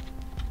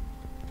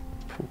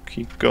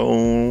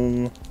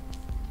 Pokego.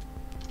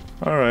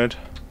 Alright.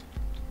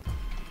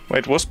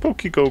 Wait, was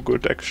Pokego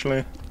good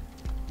actually?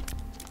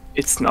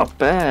 It's not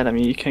bad. I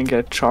mean, you can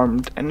get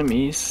charmed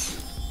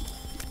enemies.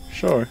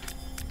 Sure.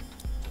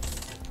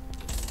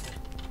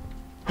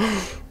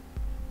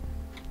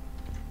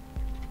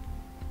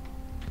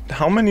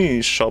 How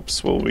many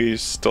shops will we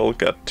still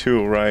get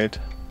to, right?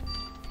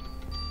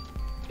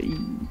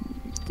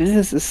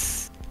 This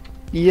is...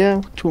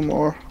 yeah, 2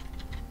 more.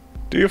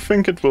 Do you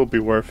think it will be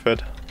worth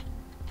it?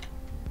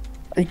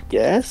 I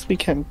guess we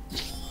can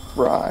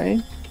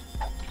try.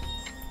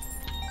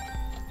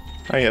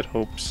 I had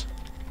hopes.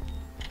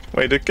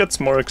 Wait, it gets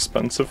more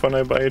expensive when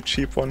I buy a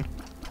cheap one?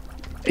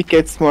 It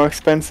gets more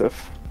expensive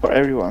for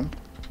everyone.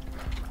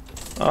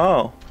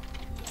 Oh.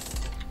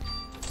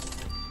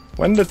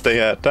 When did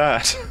they add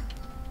that?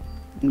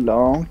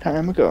 Long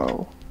time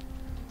ago.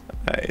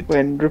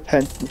 When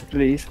Repentance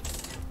released.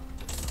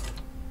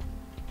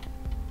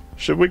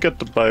 Should we get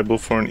the Bible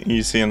for an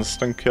easy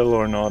instant kill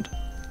or not?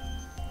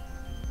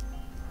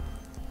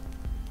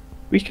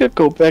 We could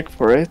go back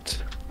for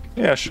it.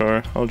 Yeah,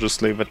 sure. I'll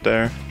just leave it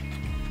there.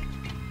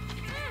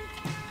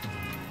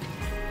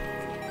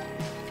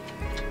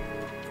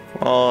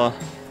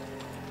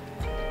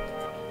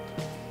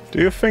 Do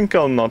you think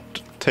I'll not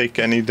take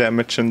any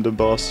damage in the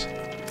boss?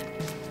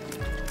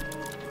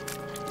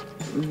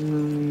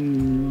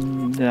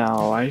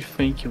 No, I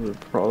think you will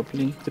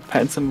probably.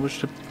 Depends on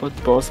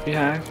what boss we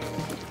have.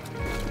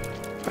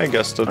 I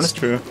guess that's Honestly,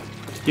 true.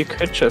 You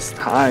could just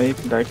hide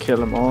and I kill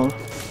them all.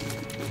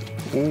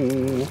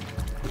 Ooh.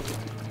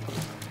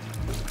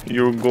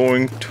 You're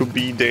going to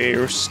be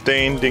there,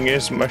 standing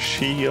as my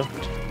shield,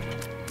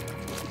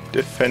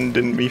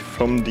 defending me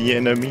from the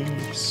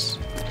enemies.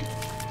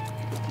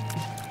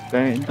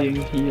 Standing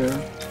here,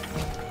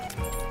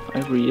 I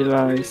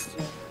realized.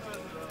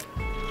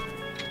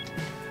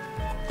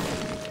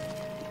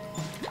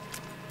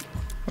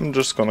 I'm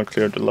just gonna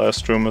clear the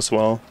last room as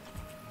well.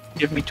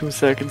 Give me 2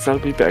 seconds, I'll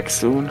be back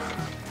soon.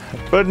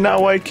 But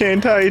now I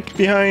can't hide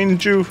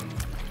behind you.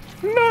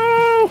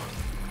 No!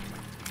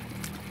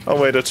 Oh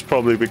wait, it's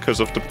probably because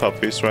of the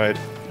puppies, right?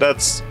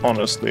 That's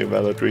honestly a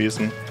valid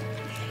reason.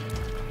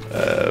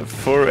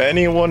 For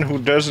anyone who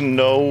doesn't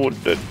know,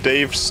 that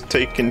Dave's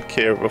taken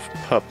care of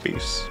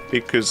puppies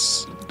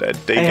because they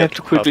I get have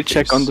to quickly puppies.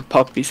 check on the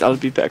puppies, I'll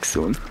be back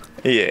soon.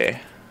 Yeah,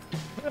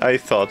 I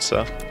thought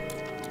so.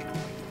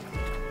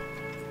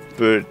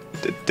 But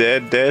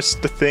that's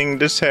the thing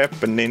that's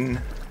happening.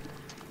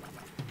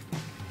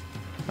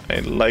 I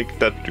like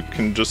that you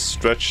can just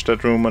stretch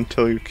that room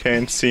until you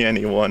can't see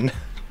anyone.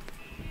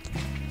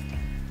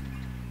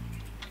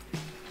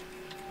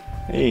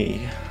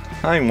 Hey,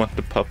 I want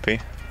the puppy.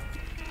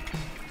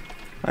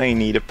 I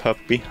need a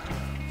puppy.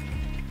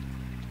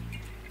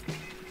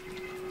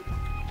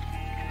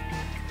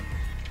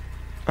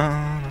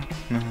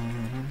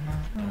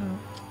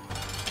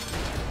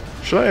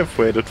 Should I have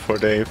waited for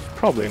Dave?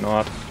 Probably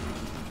not.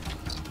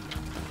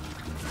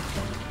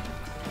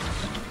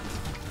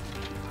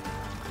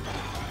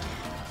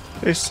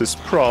 This is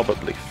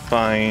probably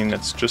fine,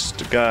 it's just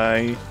a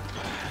guy.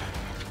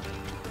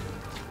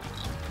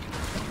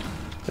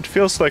 It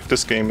feels like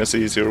this game is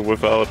easier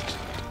without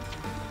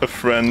a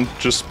friend,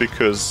 just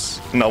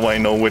because now I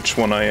know which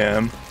one I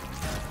am.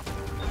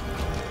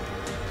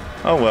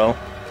 Oh well.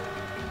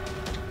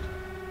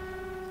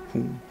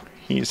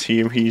 He's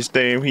here, he's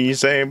there,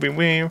 he's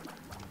everywhere.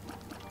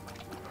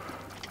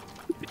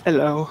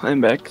 Hello,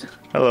 I'm back.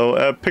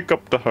 Hello, pick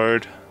up the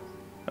heart.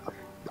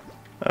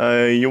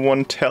 You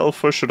want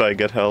health or should I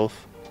get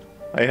health?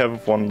 I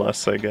have one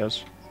less, I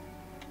guess.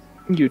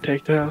 You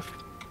take the health.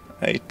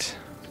 Right.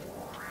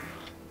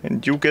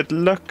 And you get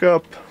luck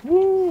up.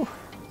 Woo!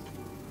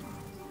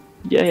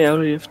 Yeah, I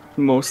already have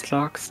most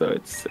luck, so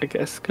it's, I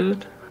guess,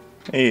 good.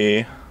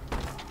 Hey.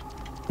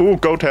 Ooh,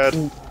 goat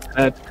head.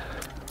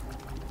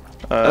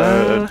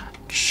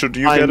 Should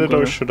you get it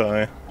or should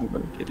I? I'm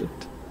gonna get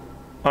it.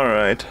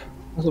 Alright.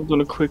 Also, I'm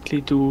gonna quickly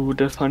do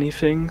the funny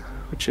thing,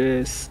 which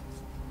is...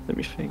 Let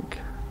me think.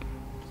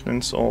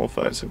 Since all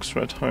 5-6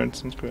 red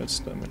hearts and grants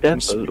damage and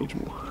That's speed.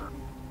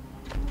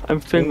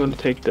 I'm still gonna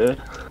take the...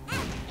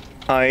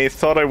 I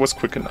thought I was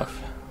quick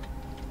enough.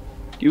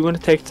 You wanna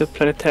take the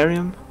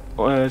planetarium?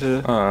 Or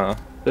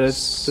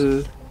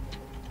the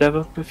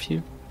devil with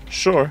you?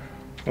 Sure.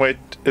 Wait,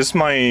 is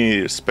my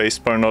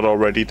spacebar not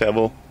already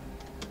devil?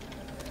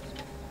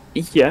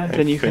 Yeah,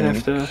 then you can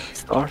have the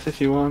stars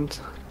if you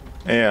want.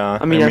 Yeah.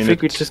 I mean, I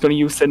think we're just gonna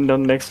use it on the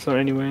next floor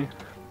anyway.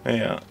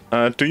 Yeah.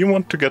 Do you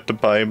want to get the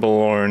Bible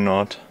or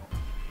not?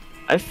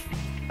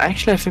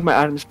 Actually, I think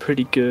my item is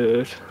pretty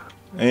good.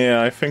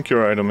 Yeah, I think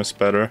your item is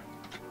better.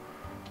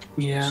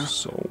 Yeah.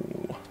 So...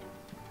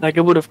 Like,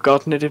 I would have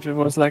gotten it if it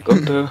was like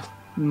on the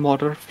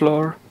mother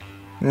floor.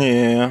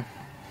 Yeah.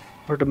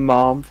 Or the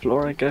mom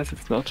floor, I guess.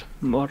 It's not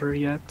mother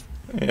yet.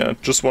 Yeah,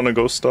 just wanna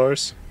go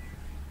stars?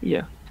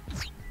 Yeah.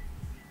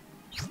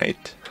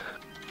 8.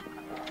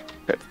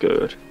 That's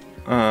good.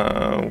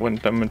 When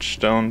damage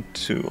down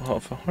to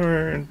half a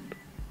heart.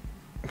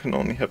 Can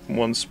only happen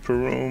once per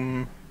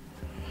room.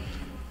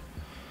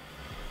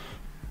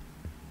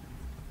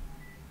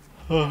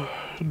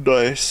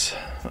 Nice.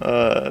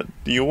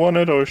 Do you want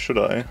it or should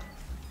I?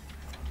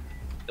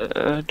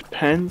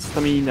 Depends.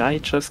 I mean, I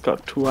just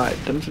got 2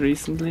 items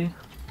recently.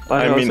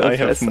 I mean, I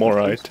have less more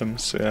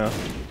items. items, yeah.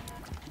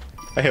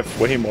 I have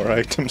way more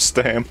items,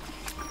 damn.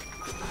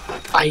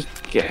 I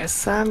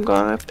guess I'm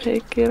gonna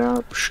pick it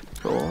up,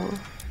 sure.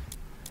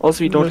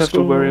 Also, we don't have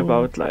to worry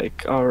about,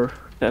 like, our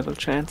level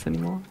chance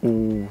anymore.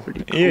 Ooh,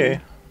 pretty cool. Yeah.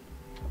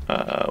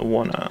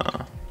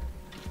 Wanna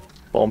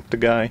bomb the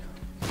guy?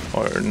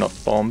 Or not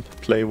bomb,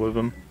 play with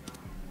him.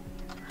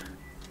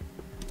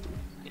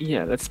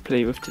 Yeah, let's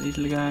play with the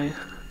little guy.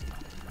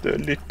 The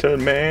little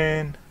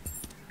man.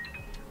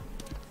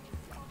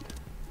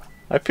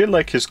 I feel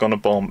like he's gonna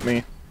bomb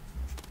me.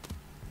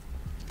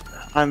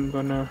 I'm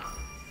gonna...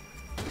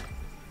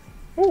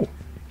 Ooh.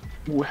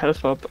 Ooh,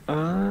 health up.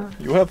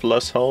 You have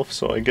less health,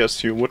 so I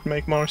guess you would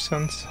make more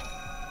sense.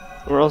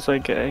 Or also I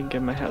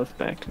get my health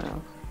back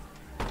now.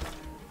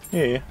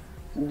 Yeah.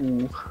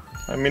 Ooh.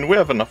 I mean, we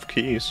have enough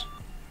keys.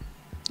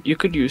 You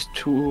could use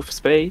 2 of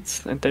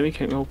spades, and then we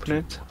can open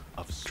it.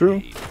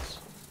 True.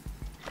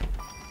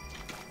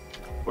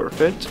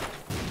 Worth it.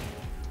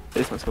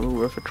 This one's gonna be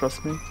worth it,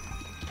 trust me.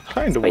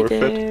 Kinda worth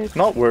it.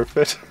 Not worth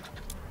it.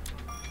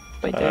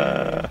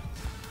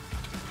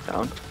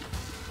 Down.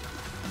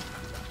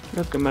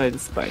 Look at my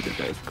spider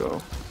guys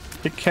go.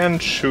 He can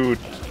shoot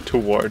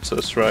towards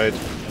us, right?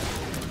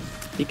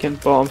 He can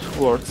bomb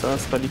towards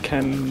us, but he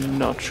can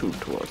not shoot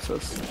towards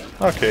us.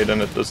 Okay, then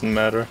it doesn't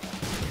matter.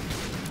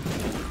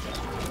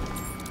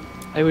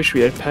 I wish we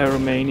had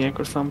Pyromaniac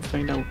or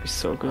something, that would be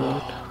so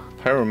good.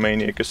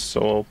 Pyromaniac is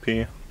so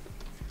OP.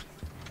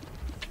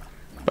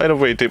 By the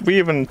way, did we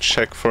even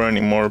check for any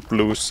more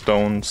blue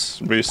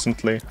stones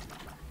recently?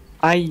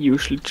 I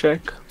usually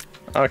check.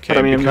 Okay, But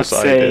I mean, I'm not because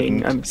I saying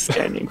didn't. I'm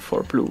scanning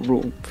for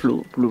blue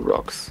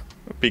rocks.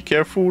 Be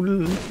careful.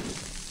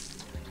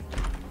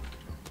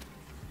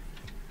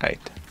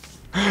 Right.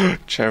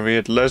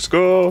 Chariot, let's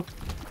go!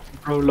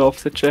 Bro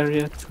loves the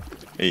chariot.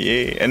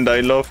 Yeah, and I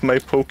love my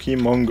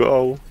Pokemon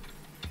Go.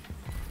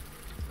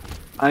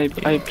 I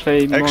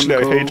play Actually,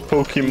 Mongo. I hate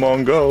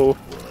Pokemon Go.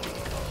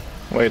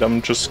 Wait,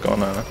 I'm just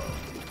gonna...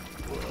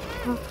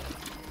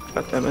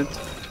 God damn it.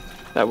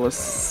 That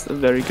was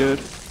very good.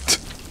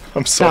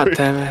 I'm sorry. God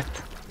damn it.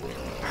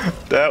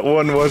 That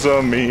one was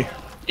on me.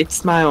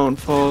 It's my own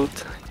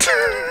fault.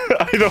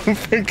 I don't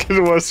think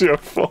it was your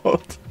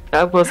fault.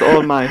 That was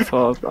all my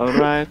fault,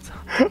 alright?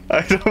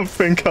 I don't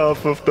think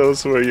half of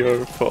those were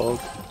your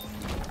fault.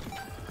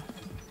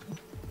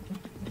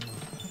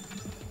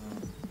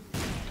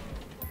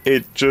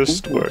 It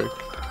just worked.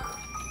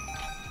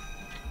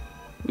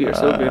 We are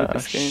so good at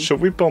this game. Should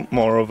we bump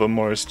more of them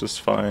or is this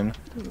fine?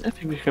 I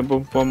think we can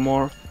bump one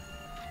more.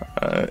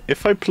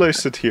 If I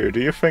place it here, do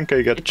you think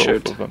I get It both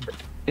should. of them?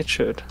 It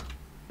should.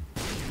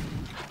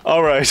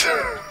 Alright.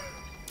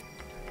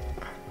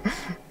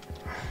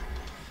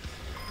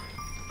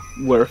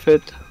 worth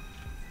it.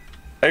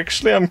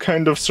 Actually, I'm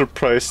kind of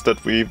surprised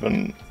that we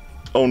even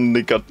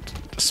only got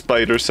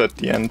spiders at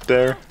the end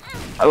there.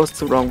 I was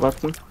the wrong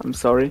button. I'm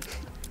sorry.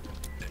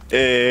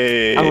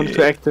 I wanted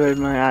to activate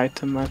my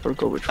item. I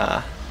forgot which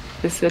one.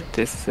 This is it.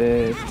 This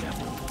is it.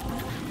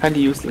 Kinda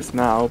useless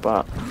now,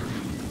 but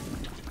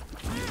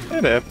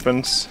It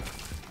happens.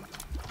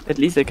 at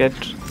least I get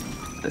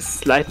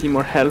slightly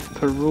more health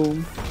per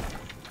room.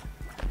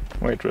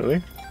 Wait,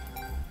 really?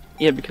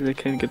 Yeah, because I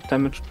can get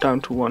damage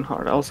down to 1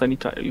 heart. Also, I need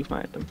to use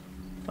my item.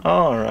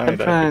 Alright,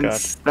 And I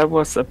friends, forgot. that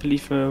was, I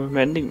believe, a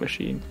vending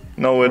machine.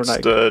 No, it's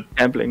like the...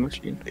 gambling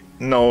machine.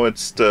 No,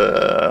 it's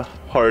the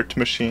heart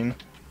machine.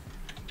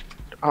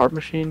 Heart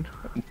machine?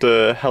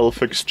 The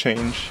health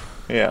exchange.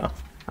 Yeah.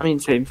 I mean,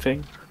 same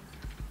thing.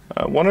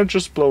 Wanna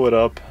just blow it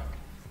up?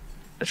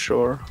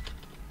 Sure.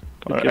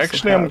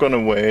 Actually, I'm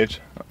gonna wait.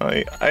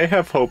 I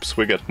have hopes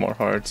we get more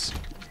hearts.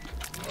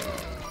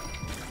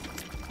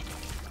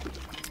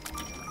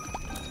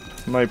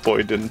 My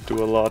boy didn't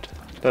do a lot.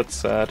 That's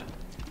sad.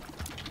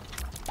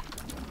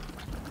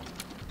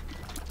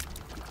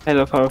 I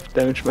love how I've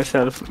damaged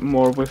myself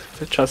more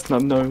with just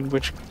not knowing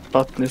which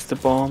button is the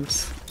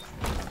bombs.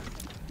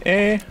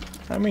 I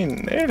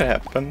mean, it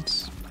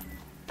happens.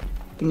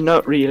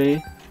 Not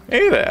really.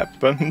 It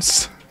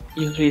happens.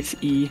 Usually it's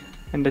E,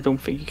 and I don't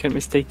think you can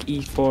mistake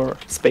E for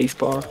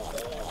spacebar.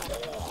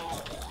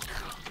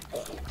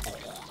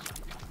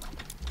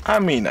 I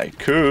mean, I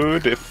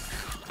could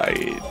if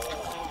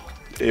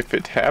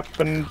it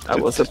happened. That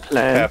was a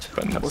plan.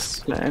 Happens. That was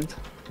planned.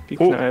 You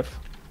can have.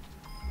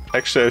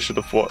 Actually, I should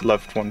have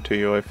left one to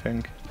you, I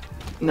think.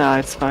 Nah,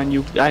 it's fine.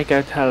 I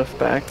get health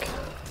back.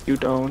 You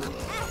don't.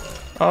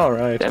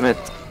 Alright. Damn it.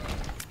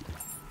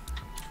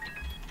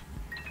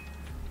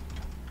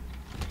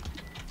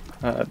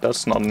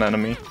 That's not an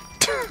enemy.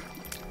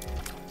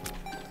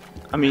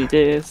 I mean, it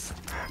is.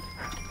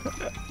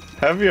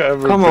 Have you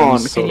ever Come been on,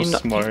 so can you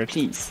not? smart?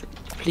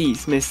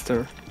 Please,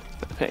 mister.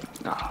 Okay,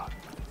 no.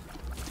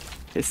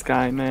 This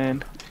guy,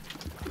 man.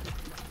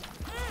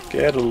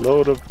 Get a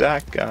load of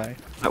that guy.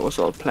 That was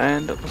all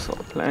planned. That was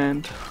all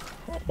planned.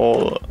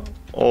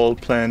 All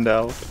planned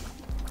out.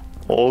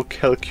 All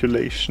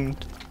calculation.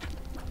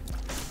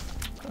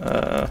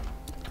 Yeah,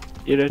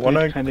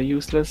 that's kind of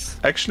useless.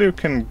 Actually, you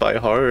can buy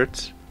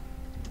hearts.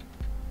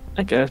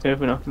 I guess we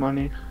have enough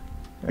money.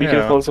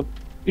 Yeah.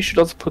 We should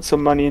also put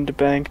some money in the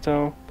bank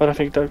though. But I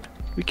think that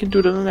we can do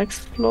it on the next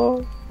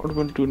floor, or do we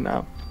want to do it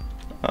now?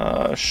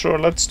 Sure,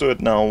 let's do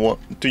it now.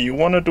 Do you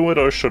want to do it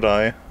or should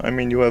I? I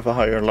mean, you have a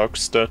higher luck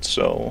stat,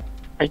 so...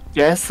 I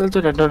guess I'll do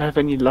it. I don't have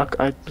any luck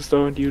items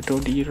though, and you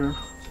don't either.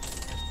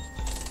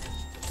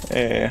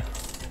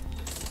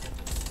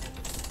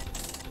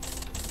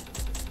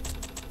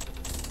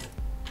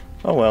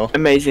 Oh well.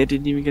 Amazing, I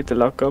didn't even get the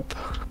luck up.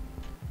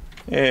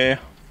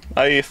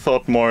 I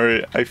thought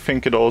more, I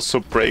think it also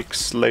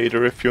breaks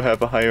later if you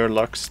have a higher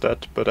luck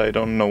stat, but I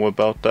don't know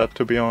about that,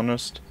 to be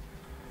honest.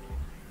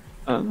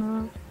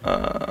 Bomb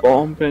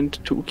and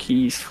 2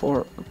 keys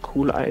for a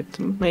cool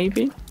item,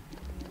 maybe?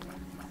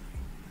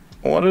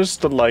 What is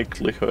the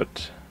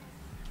likelihood?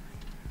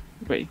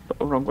 Wait,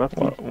 wrong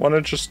button.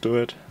 Wanna just do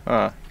it?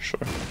 Ah, sure.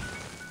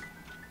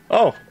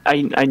 Oh!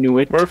 I knew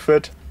it. Worth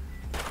it.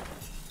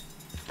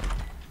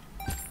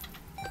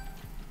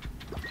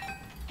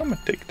 I'm gonna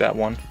take that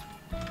one.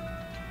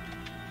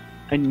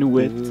 I knew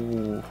it.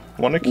 Ooh.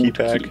 Want a key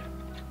bag?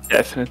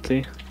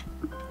 Definitely.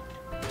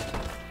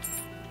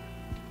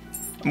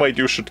 Wait,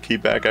 you should key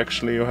bag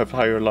actually, you have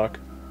higher luck.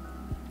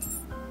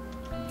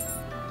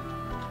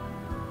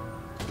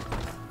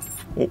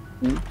 Oh.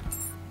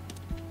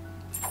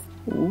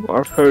 Ooh,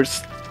 our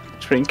first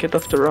trinket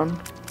of the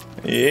run.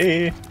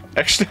 Yay!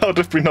 Actually, how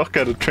did we not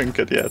get a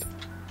trinket yet?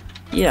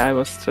 Yeah,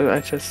 I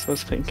just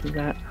was thinking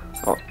that.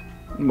 Oh,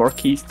 more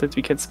keys that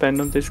we can spend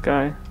on this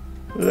guy.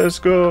 Let's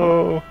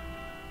go!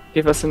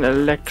 Give us an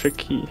electric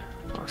key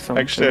or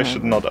something. Actually, I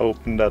should not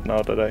open that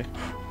now that I...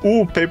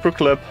 Ooh,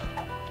 paperclip!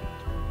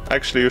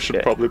 Actually, you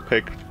should probably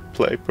pick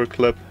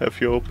paperclip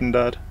if you open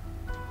that.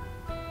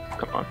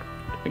 Come on,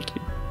 thank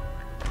you.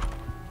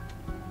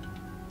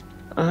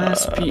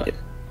 Speed.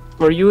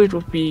 For you it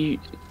would be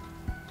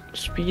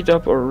speed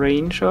up or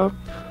range up.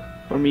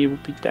 For me it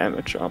would be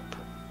damage up.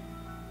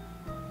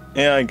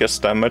 Yeah, I guess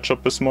damage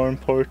up is more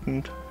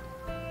important.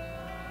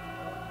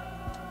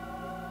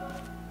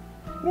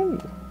 Ooh.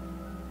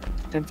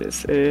 And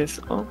this is...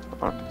 oh,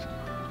 armed.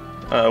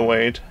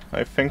 Wait.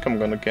 I think I'm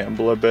gonna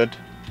gamble a bit.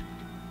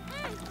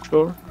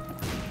 Sure.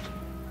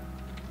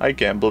 I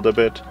gambled a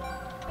bit.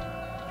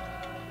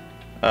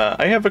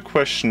 I have a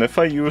question. If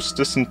I use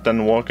this and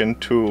then walk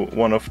into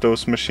one of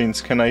those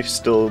machines, can I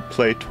still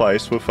play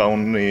twice with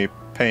only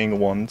paying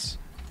once?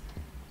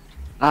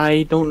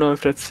 I don't know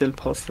if that's still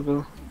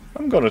possible.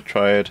 I'm gonna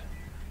try it.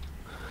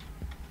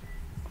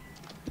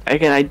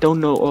 Again, I don't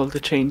know all the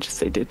changes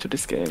they did to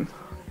this game.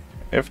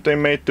 If they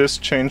made this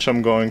change,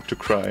 I'm going to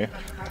cry.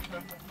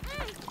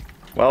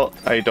 Well,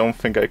 I don't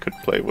think I could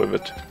play with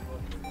it.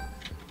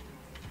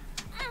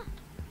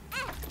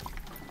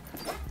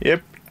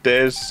 Yep,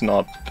 that's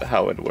not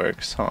how it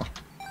works, huh?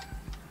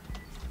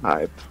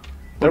 Hype.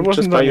 There Want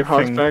to just wasn't buy your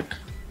heart anything. back?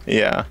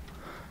 Yeah.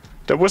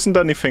 There wasn't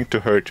anything to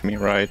hurt me,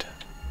 right?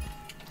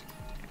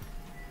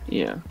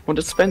 Yeah. Want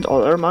to spend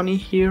all our money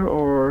here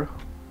or?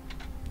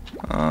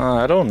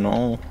 I don't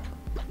know.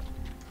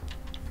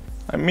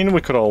 I mean,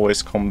 we could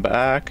always come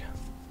back.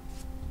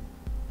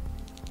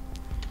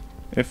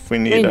 If we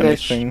need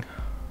anything.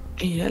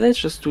 Yeah, let's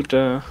just do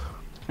the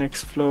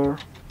next floor.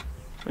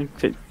 And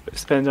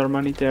spend our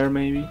money there,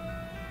 maybe.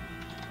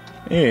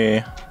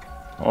 Yeah.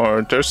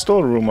 Or there's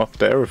still room up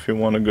there if you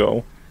want to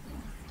go.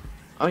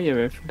 Oh yeah,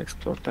 we haven't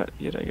explored that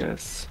yet, I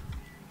guess.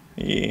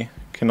 Yeah.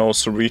 Can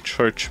also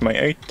recharge my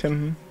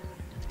item.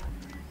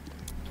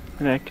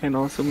 And I can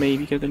also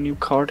maybe get a new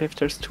card if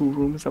there's 2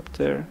 rooms up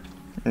there.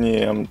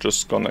 Yeah, I'm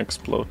just gonna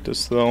explode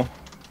this though.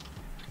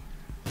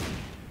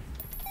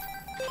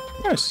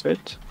 Nice.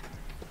 Good.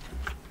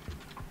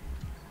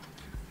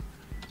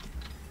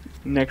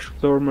 Next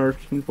floor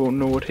merchant won't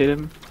know what hit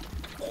him.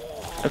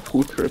 A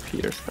pooter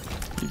appears.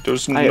 He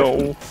doesn't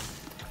know.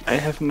 I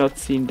have not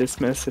seen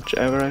this message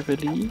ever, I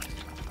believe.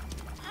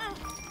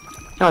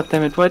 God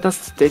damn it, why do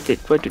they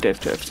have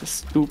to have this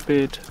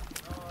stupid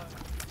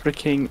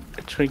freaking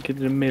trinket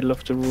in the middle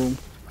of the room?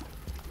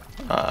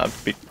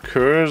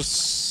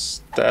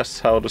 Because that's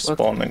how the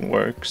spawning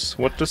works.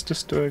 What does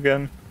this do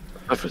again?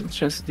 I've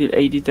just deal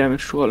 80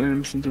 damage to all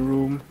enemies in the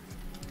room.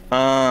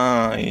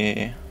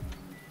 Yeah.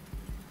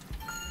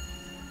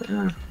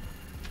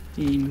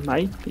 He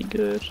might be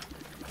good.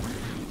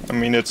 I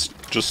mean, it's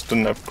just a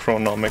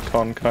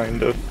Necronomicon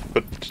kind of,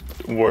 but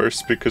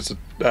worse because it...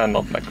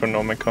 not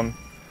Necronomicon.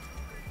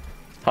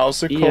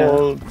 How's it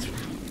called?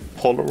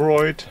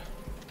 Polaroid?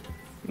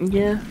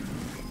 Yeah.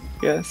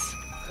 Yes.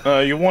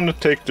 You want to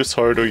take this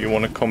hard or you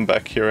want to come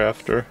back here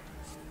after?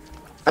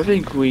 I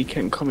think we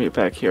can come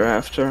back here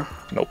after.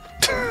 Nope.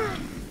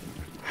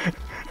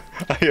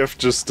 I have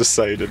just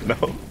decided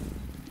no.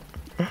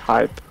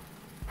 Hype.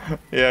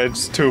 Yeah,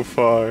 it's too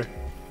far.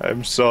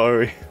 I'm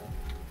sorry.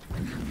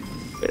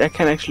 I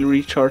can actually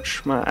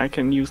recharge I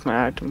can use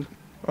my item.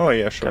 Oh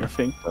yeah, sure. Kind of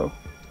thing though.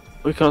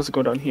 We can also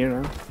go down here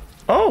now.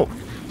 Oh!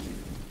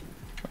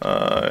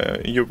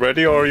 You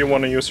ready or you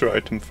want to use your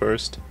item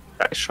first?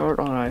 Right, sure,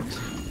 alright.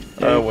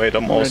 Yeah, wait,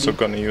 I'm also ready.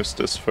 gonna use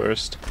this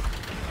first.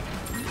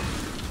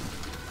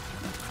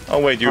 Oh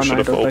wait, you should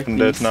have like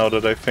opened it now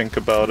that I think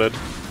about it.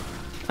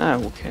 Ah,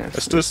 who cares?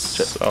 Is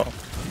this... oh.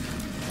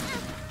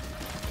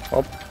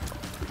 Oh.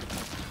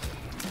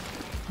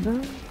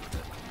 No.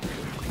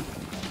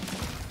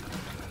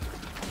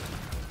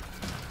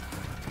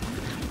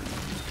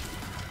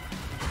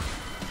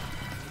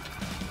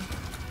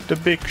 The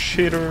big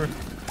shitter.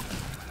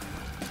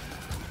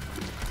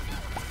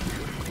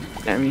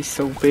 Damn, he's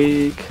so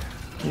big.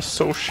 He's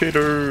so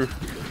shitter.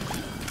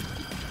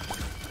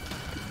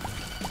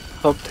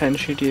 Top 10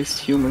 shittiest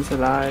humans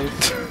alive.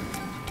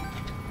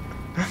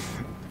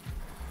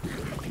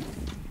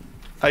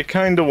 I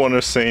kinda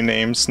wanna say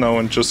names now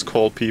and just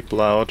call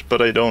people out,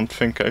 but I don't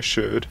think I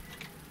should.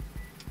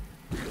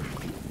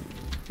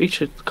 We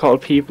should call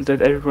people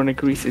that everyone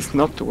agrees is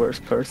not the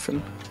worst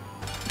person.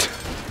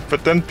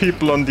 But then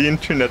people on the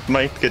internet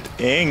might get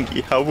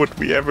angry. How would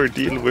we ever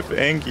deal with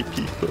angry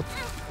people?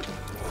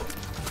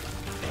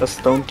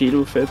 Just don't deal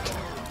with it.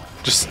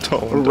 Just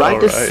don't. Or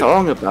write a alright.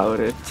 song about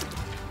it.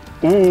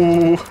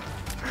 Ooh,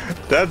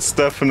 that's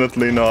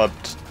definitely not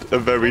a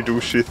very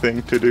douchey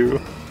thing to do.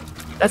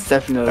 That's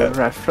definitely a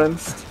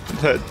reference.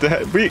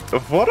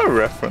 What are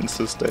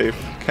references, Dave?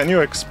 Can you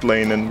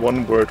explain in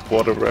one word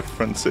what a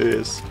reference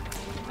is?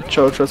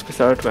 JoJo's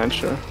Bizarre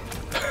Adventure.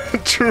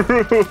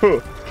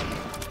 True!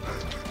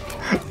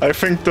 I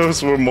think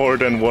those were more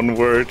than one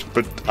word,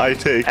 but I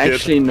take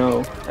Actually,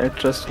 no.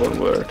 It's just one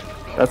word.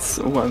 That's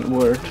one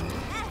word.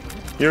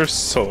 You're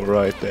so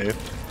right, Dave.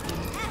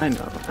 I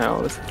know. I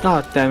always.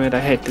 God damn it! I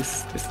hate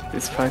this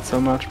fight so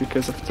much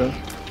because of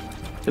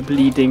the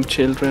bleeding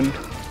children.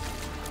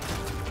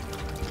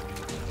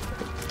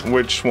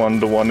 Which one?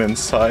 The one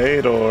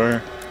inside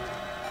or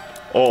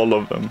all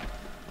of them?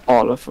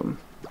 All of them.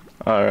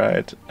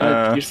 Alright.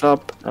 Gears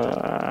up.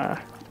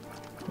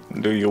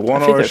 Do you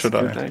want or should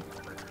I?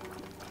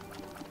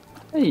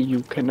 Hey,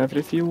 you can have it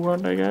if you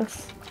want, I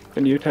guess.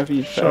 And you'd have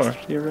it Sure.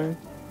 faster, right?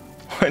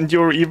 And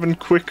you're even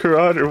quicker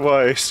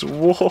otherwise.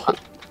 Whoa.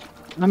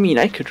 I mean,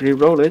 I could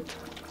re-roll it.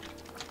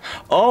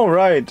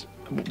 Alright.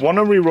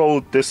 Wanna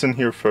re-roll this in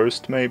here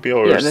first, maybe?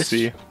 Or Yeah,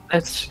 see?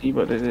 let's see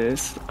what it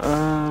is.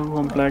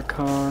 One black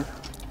card.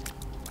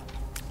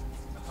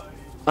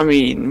 I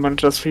mean, wanna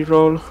just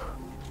re-roll?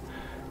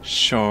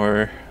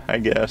 Sure, I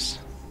guess.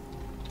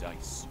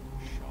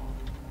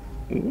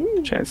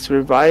 Ooh. Chance to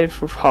revive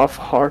with half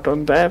heart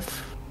on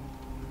death.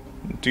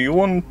 Do you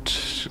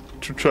want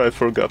to try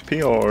for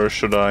Guppy or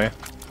should I?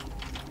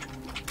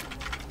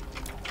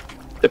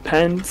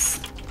 Depends.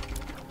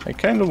 I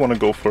kinda wanna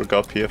go for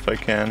Guppy if I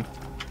can.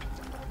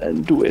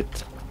 Then do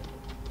it.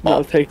 Oh.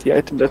 I'll take the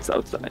item that's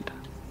outside.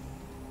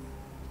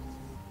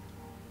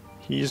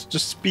 He's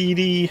just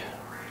speedy.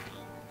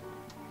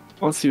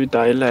 Also, you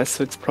die less,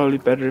 so it's probably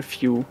better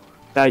if you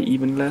die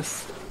even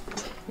less.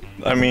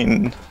 I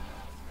mean,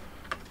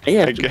 I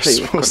have I to guess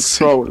play with we'll see.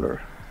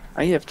 controller.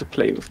 I have to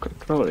play with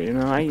controller, you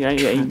know. I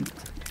ain't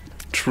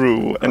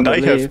True, and gonna I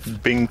have live.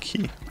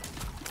 Binky.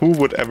 Who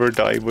would ever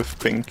die with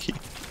Binky?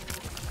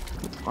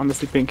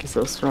 Honestly, Pink is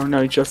so strong.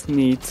 Now he just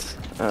needs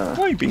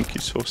Why Binky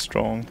so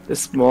strong? the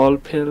small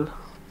pill.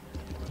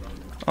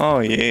 Oh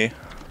yeah.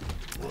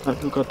 I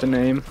forgot the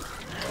name.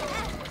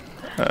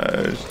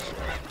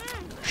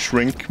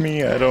 Shrink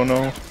me? I don't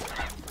know.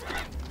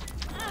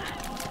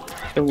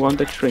 The one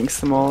that shrinks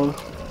small.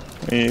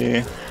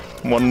 Yeah.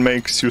 One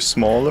makes you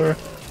smaller.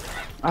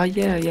 Ah,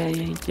 yeah.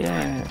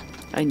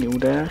 I knew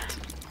that.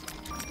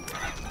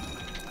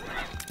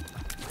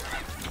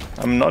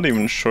 I'm not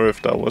even sure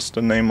if that was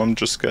the name, I'm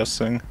just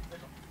guessing.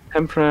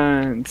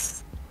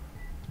 Temperance.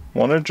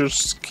 Wanna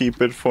just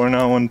keep it for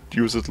now and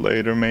use it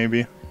later,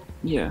 maybe?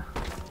 Yeah.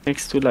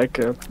 Next to like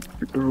a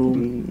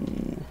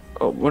room.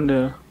 Oh,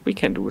 wonder we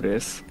can do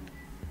this.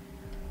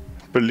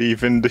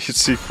 Believe in the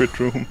secret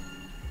room.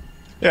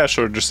 Yeah,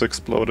 sure, just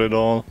explode it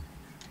all.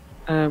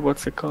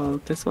 What's it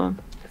called? This one?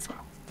 This one.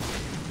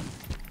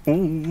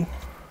 Ooh.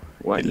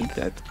 Why I need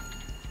that?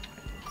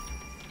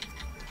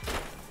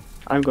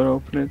 I'm gonna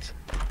open it.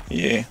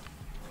 Yeah.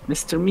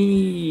 Mr.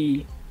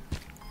 Me!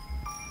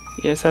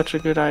 Yeah, such a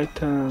good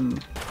item.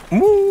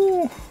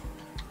 Ooh.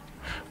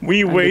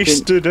 We And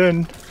wasted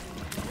it.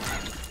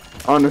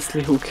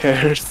 Honestly, who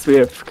cares? We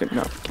have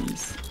enough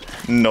keys.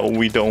 No,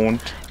 we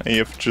don't. I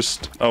have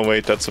just... Oh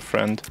wait, that's a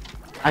friend.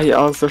 I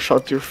also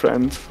shot your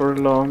friend for a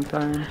long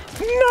time.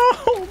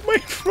 No, my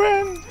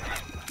friend!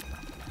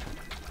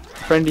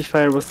 Friendly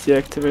fire was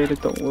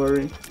deactivated, don't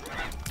worry.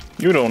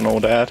 You don't know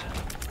that.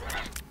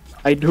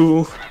 I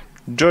do.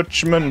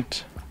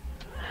 Judgment.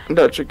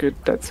 That's a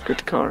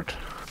good card.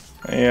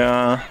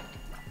 Yeah.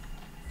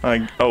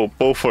 Oh,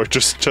 both are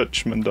just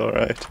judgment,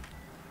 alright.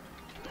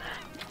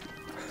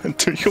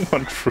 Do you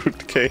want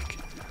fruitcake?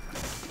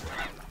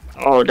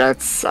 Oh,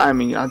 I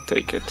mean, I'll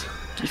take it.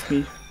 Give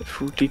me a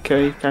fruity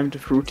cake. I'm the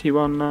fruity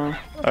one now.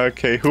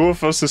 Okay, who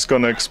of us is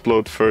gonna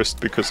explode first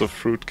because of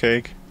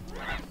fruitcake?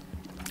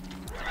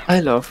 I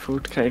love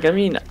fruitcake. I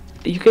mean,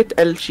 you get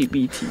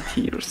LGBT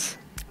tears.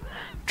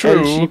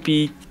 True.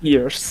 LGBT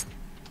tears.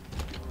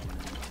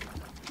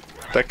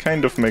 That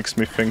kind of makes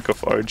me think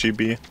of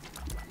RGB.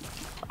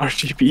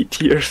 RGB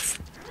tears.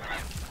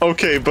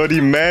 Okay, but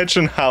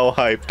imagine how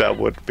hype that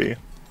would be.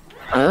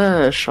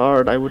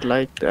 Shard, I would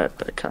like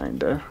that,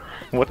 kinda.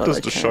 What But does I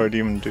the can't. shard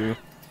even do?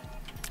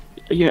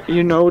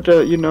 You know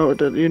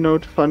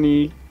the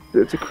funny,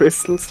 the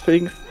crystals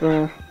things?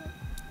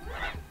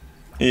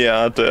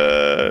 Yeah,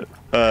 the...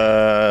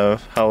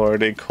 how are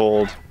they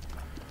called?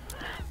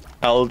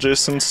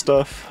 Algaes and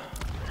stuff?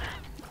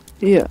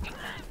 Yeah.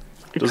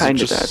 Does it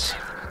Kinda just... that.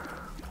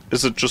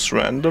 Is it just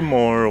random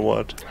or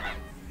what?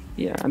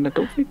 Yeah, and I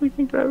don't think we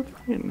can grab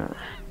it. No.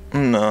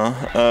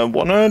 No.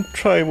 Wanna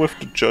try with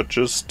the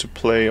judges to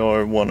play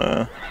or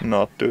wanna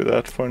not do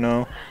that for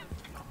now?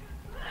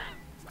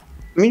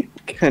 I mean,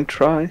 we can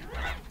try.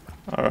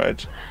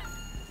 Alright.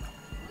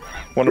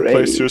 Wanna Great.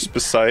 place yours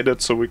beside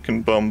it so we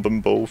can bomb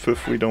them both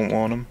if we don't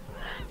want them?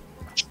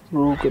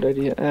 Oh, good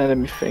idea. Let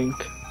me think.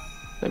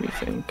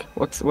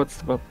 What's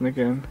the button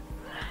again?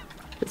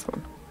 This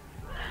one.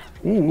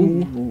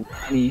 Ooh,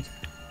 Neat.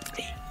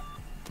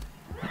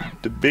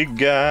 the big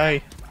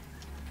guy.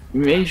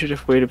 Maybe you should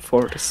have waited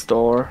for the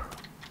store.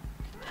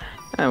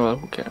 Ah, well,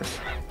 who cares?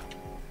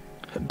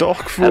 Dog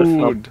Health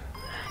food.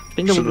 I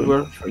think that would Should've-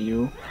 work for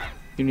you.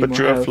 You need But more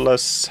you have health.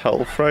 less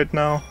health right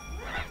now.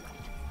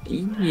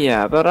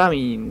 Yeah, but I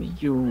mean,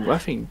 I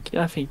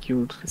think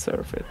you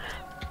deserve it.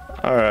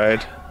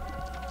 Alright.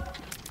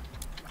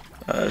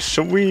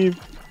 Should we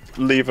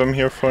leave him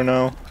here for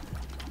now?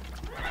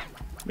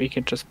 We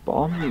can just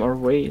bomb or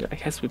wait. I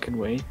guess we can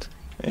wait.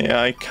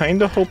 Yeah, I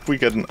kinda hope we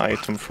get an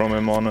item from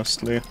him,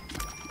 honestly.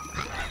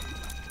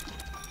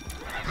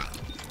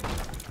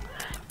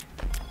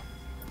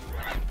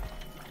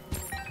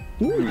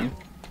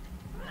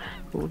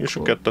 Cool, You should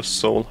cool. get the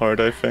soul heart,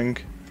 I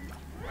think.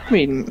 I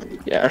mean,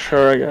 yeah,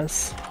 sure, I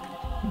guess.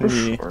 For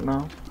Yeah. sure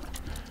now.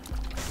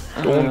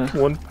 Don't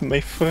want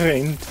my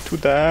friend to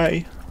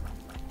die.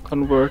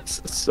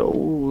 Converts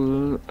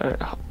soul.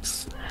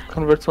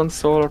 Converts one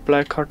soul or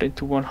black heart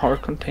into one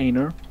heart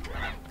container.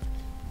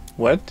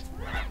 What?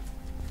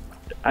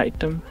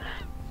 Item.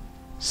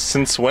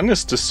 Since when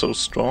is this so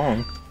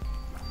strong?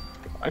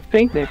 I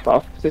think they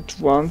buffed it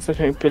once.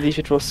 I believe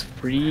it was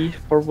free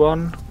for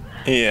one.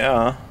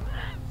 Yeah.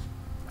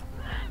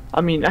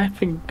 I mean, I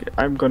think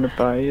I'm gonna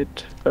buy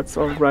it. That's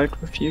alright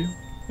with you.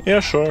 Yeah,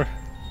 sure.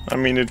 I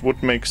mean, it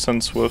would make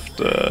sense with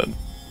the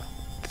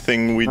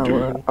thing we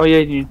do. Oh yeah,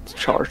 you need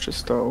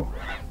charges though.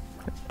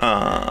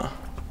 Ah.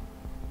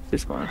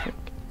 This one, I think.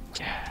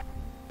 Yeah.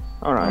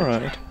 Alright.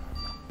 Alright.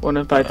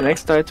 Wanna buy the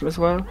next item as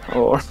well?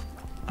 Or...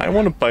 I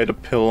want to buy the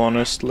pill,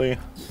 honestly.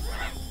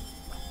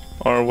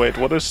 Or wait,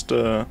 what is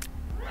the...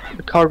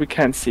 The card we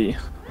can't see.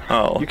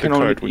 Oh, You the can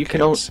card only- we you can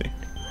can't only- see.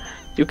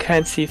 You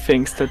can't see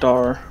things that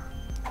are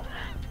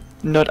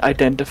not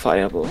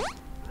identifiable.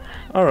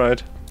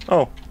 Alright.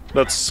 Oh,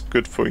 that's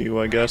good for you,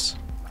 I guess.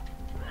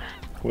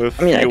 With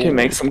I mean, I your- can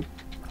make some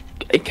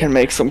I can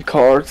make some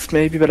cards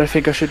maybe, but I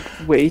think I should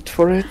wait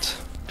for it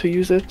to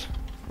use it.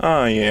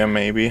 Ah, yeah,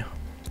 maybe.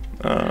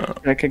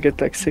 I can get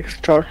like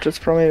 6 charges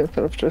from it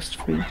instead of just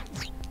 3.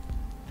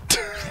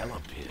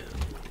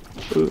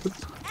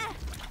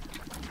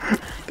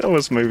 That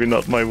was maybe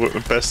not my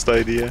best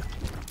idea.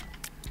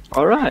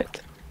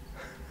 Alright.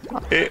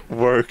 It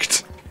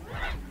worked.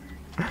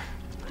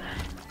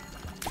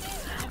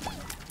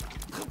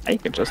 I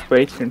can just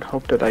wait here and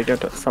hope that I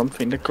get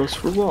something that goes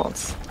through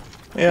walls.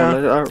 Yeah,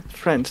 Or let our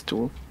friends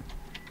do.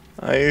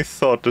 I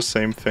thought the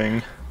same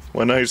thing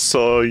when I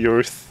saw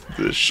your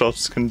the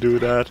shots can do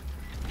that.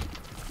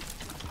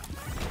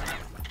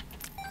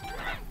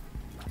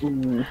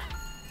 Ooh.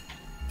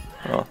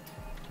 Oh.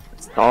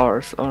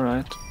 Stars,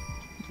 alright.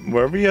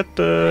 Were we at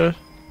the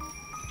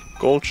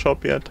gold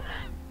shop yet?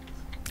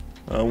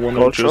 Wanna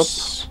Gold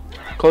just...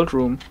 Cold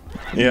room.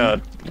 Yeah,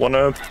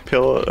 wanna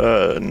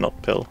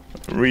not pill.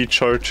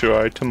 Recharge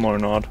your item or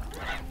not?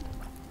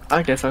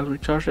 I guess I'll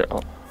recharge it.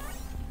 Oh.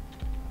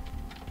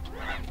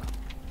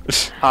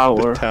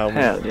 Power. tower.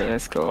 Hell yeah,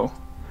 let's go.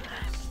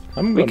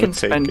 I'm We gonna can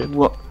take spend it.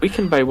 we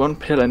can buy 1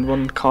 pill and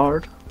 1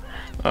 card.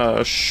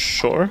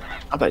 Sure.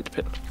 I'll buy the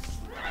pill.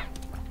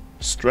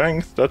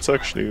 Strength, that's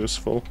actually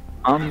useful.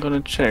 I'm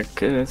gonna check.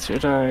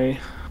 Should I?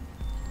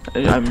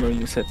 I'm gonna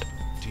use it.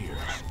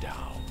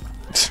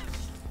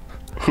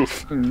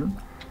 Oof.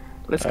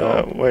 Let's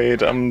go.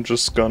 Wait, I'm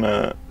just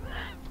gonna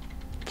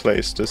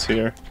place this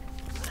here.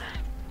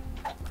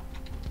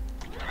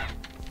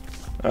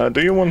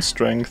 Do you want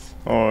strength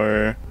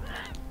or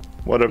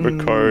whatever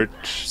card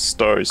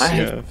stars you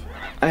have?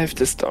 I have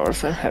the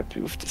stars. I'm happy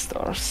with the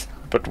stars.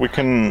 But we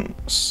can...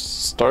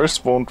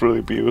 Stars won't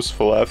really be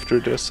useful after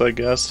this, I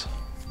guess.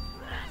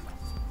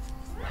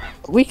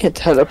 We can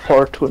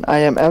teleport to an I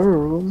am ever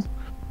room.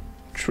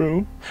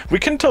 True. We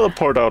can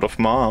teleport out of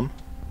Mom.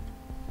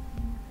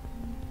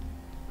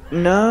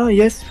 No,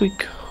 yes we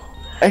could.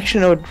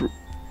 Actually no,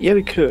 yeah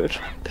we could.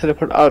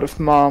 Teleport out of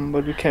Mom,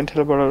 but we can't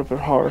teleport out of her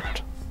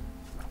heart.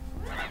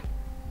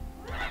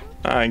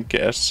 I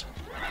guess.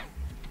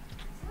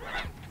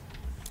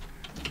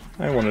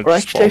 I wanna Or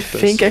just actually I swap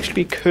this. think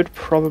actually we could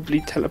probably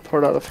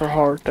teleport out of her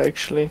heart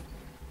actually.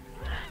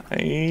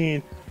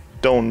 I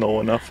don't know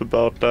enough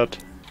about that,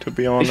 to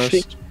be I honest.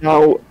 think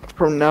now,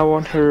 from now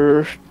on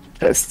her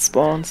chest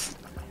spawns.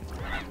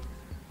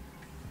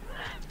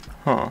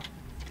 Huh.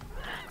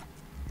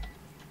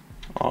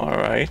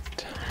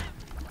 Alright.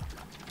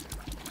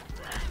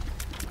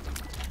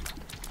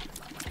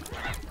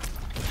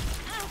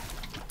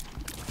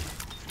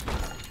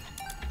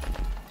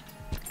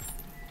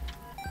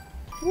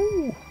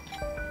 Ooh.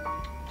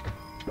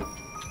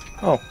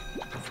 Oh,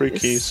 free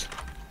Yes. keys.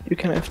 You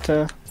can have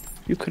the...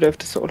 You could have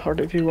the soul heart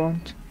if you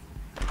want.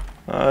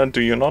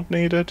 Do you not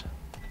need it?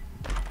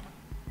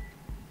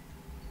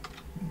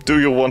 Do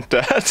you want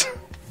that?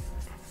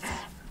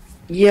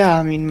 Yeah,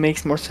 I mean,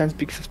 makes more sense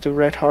because of the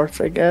red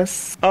hearts, I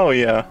guess. Oh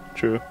yeah,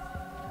 true.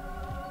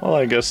 Well,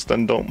 I guess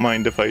then don't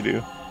mind if I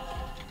do.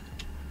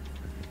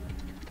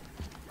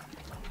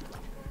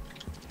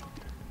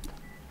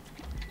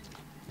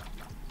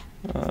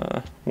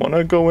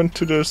 Wanna go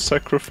into the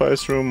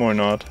sacrifice room or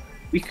not?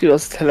 We could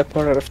also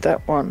teleport out of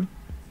that one.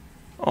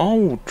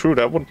 Oh, true,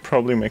 that would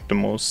probably make the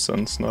most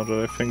sense now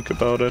that I think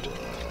about it.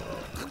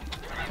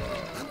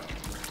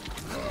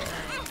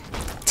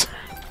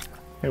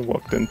 I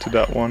walked into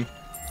that one.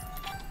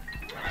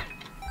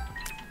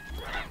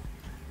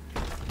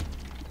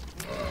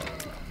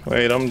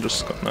 Wait, I'm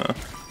just gonna...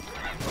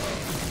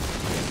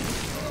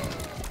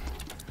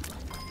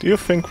 Do you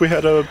think we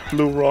had a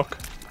blue rock?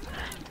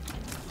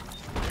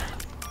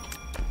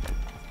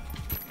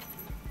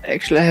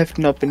 Actually, I have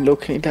not been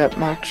looking that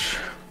much.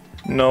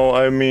 No,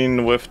 I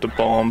mean with the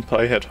bomb,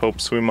 I had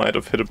hopes we might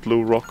have hit a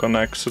blue rock on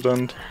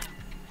accident.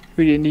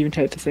 We didn't even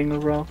hit a single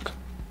rock.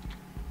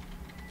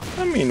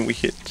 I mean, we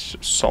hit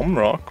some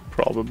rock,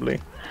 probably.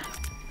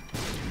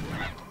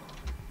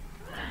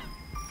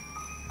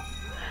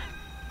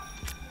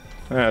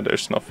 Ah,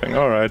 there's nothing,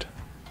 alright.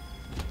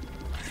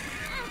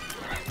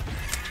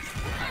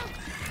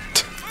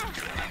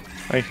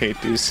 I hate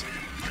these.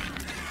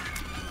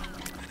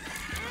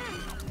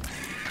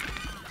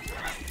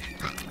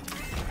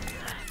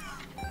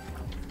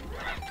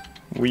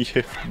 We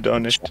have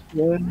done it.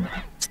 Yeah.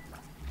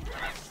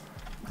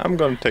 I'm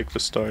gonna take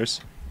the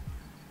stars.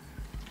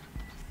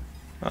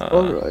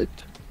 Alright.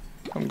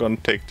 I'm gonna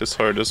take this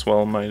heart as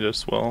well, might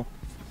as well.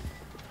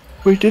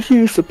 We did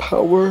use the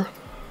power.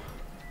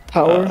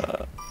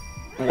 Power?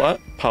 What?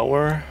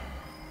 Power?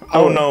 Oh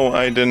Power. no,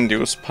 I didn't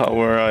use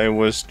power, I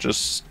was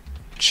just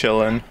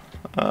chilling.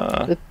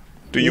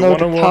 Do you no,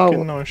 wanna the walk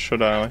tower. in or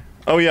should I?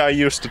 Oh yeah, I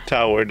used the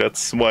tower,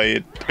 that's why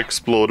it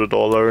exploded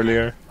all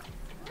earlier.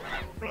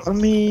 I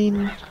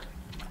mean...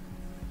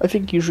 I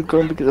think you should go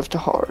in because of the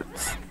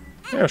hearts.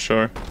 Yeah,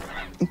 sure.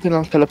 And then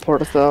I'll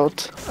teleport us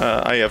out.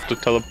 I have to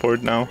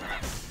teleport now.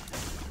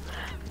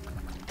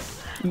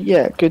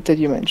 Yeah, good that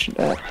you mentioned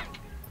that.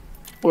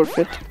 Worth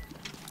it.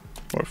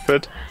 Worth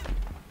it.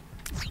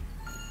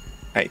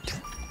 Right.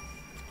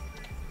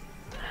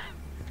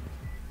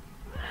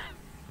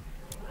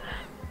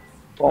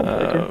 Bomb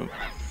breaker.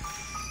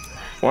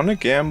 Wanna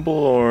gamble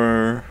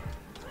or...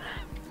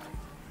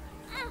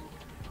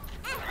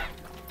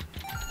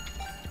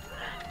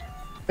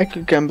 I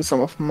could gamble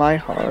some of my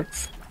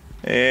hearts.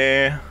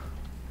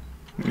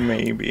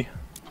 Maybe.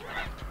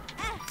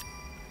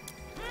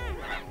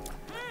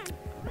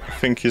 I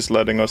think he's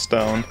letting us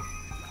down.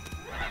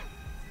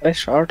 I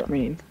shard, I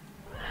mean.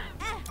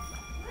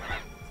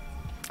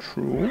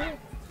 True.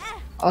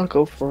 I'll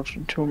go for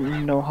two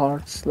no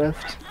hearts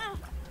left.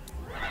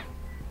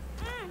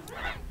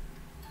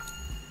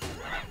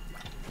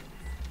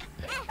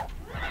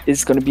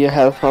 It's gonna be a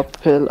health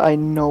up pill, I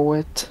know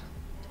it.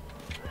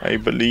 I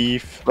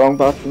believe. Wrong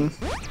button.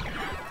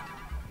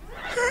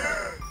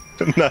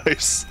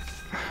 Nice.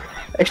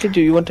 Actually,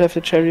 do you want to have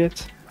the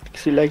chariot?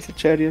 Because he likes the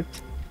chariot.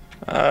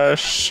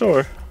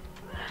 Sure.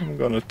 I'm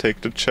gonna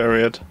take the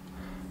chariot.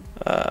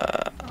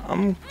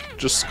 I'm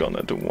just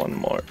gonna do one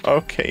more.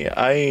 Okay,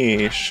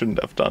 I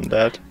shouldn't have done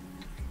that.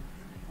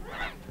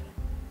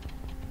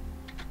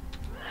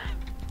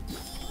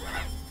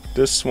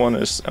 This one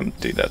is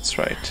empty, that's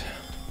right.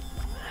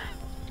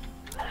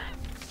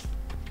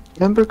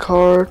 Member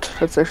card,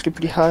 that's actually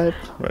pretty hype.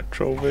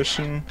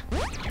 Retrovision.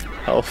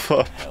 Health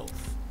up.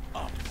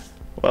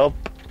 Well,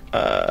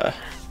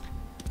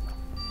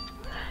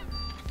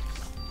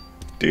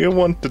 do you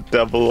want the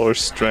devil or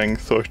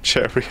strength or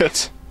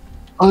chariot?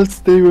 I'll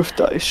stay with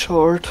dice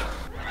shard.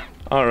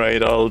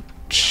 Alright, I'll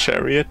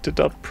chariot it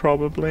up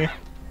probably.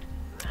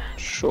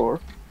 Sure.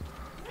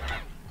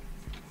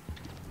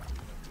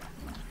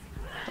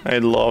 I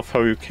love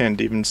how you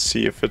can't even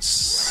see if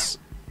it's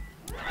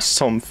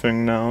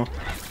something now.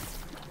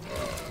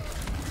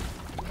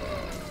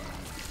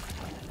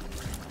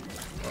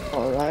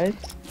 Alright.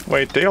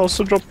 Wait, they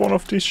also dropped one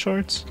of these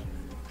shards?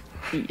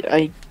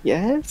 I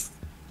guess?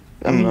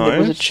 I mean, there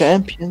was a Nice.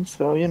 champion,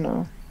 so you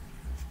know.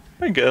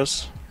 I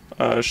guess.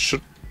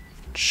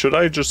 Should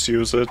I just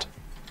use it?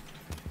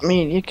 I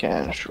mean, you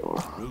can,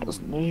 sure.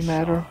 Doesn't really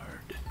matter.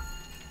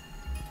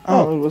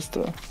 Oh, it was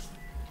the...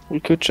 We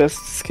could just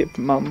skip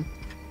mum.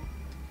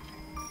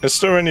 Is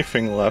there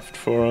anything left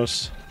for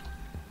us?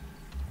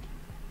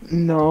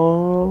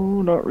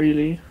 No, not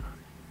really.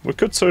 We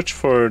could search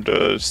for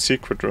the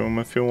secret room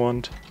if you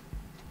want.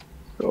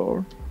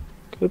 Sure.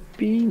 Could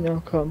be, no,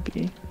 can't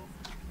be.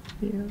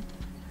 Yeah.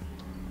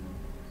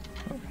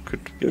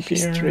 Could be Could be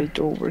here. straight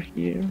over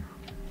here.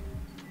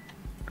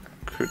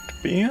 Could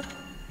be.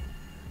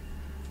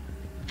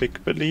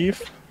 Big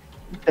belief.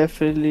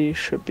 Definitely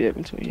should be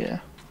able to, yeah.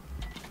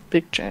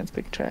 Big chance,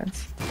 big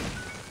chance.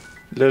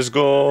 Let's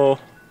go.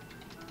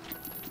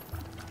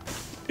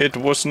 It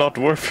was not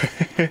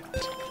worth it.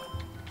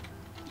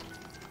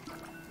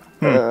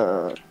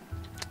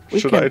 We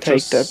Should can I take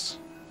just... that.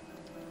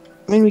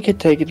 I mean, we can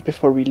take it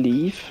before we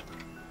leave.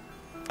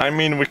 I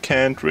mean, we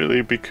can't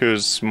really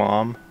because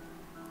mom.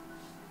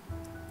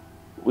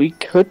 We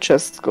could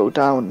just go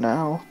down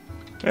now.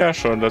 Yeah,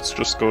 sure, let's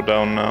just go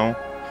down now.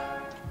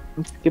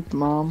 And skip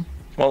mom.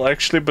 Well,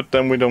 actually, but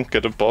then we don't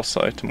get a boss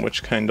item,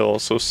 which kinda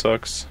also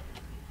sucks.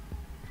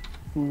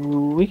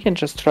 We can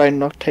just try and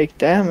not take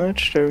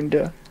damage during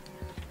the,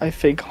 I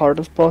think,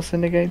 hardest boss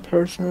in the game,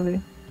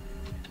 personally.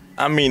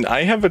 I mean,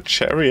 I have a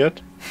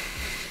chariot.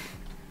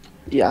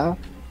 Yeah.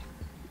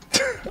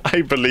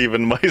 I believe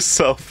in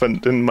myself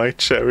and in my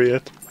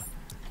chariot.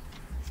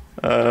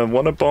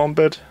 Wanna bomb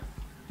it?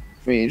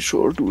 I mean,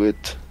 sure, do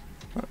it.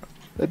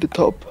 At the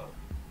top.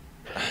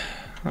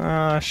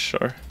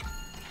 Sure.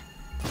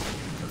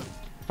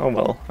 Oh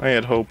well, I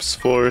had hopes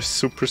for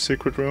super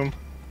secret room.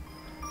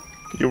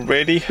 You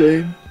ready?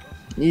 Same.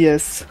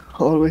 Yes,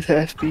 always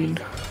has been.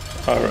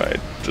 Alright,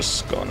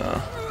 just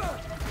gonna...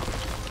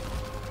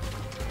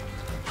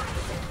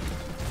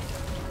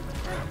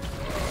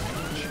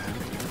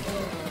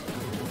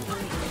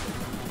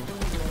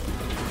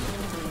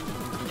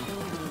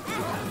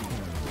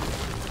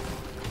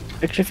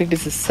 Actually, I think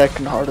this is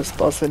second hardest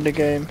boss in the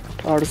game.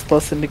 The hardest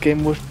boss in the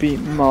game would be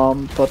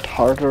mom, but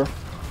harder.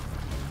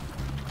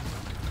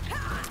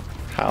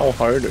 How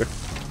harder?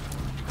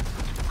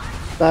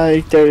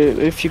 Like, there,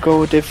 if you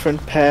go a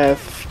different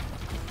path,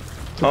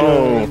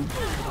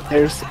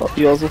 there's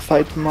you also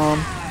fight mom.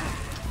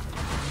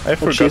 I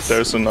forgot she's-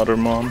 there's another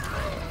mom.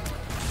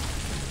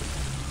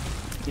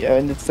 Yeah,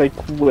 and it's like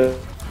way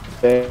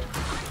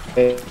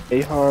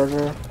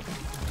harder.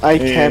 I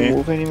can't Yeah.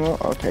 move anymore.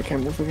 Okay, I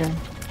can move again.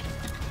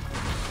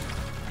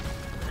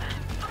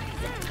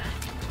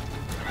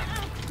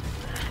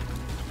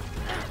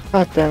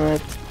 God damn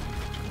it.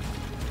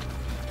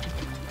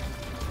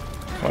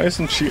 Why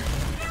isn't she...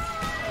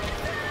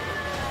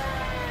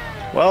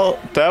 Well,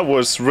 that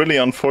was really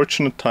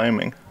unfortunate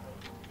timing.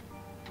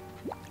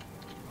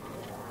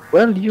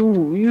 Well,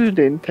 you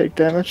didn't take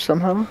damage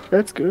somehow.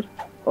 That's good.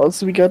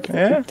 Also, we got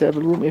Yeah. the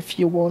devil room if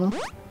you wanna.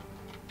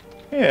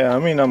 Yeah, I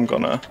mean, I'm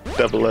gonna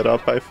double it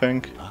up, I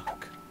think.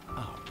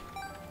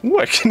 Ooh,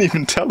 I can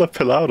even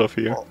teleport out of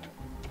here.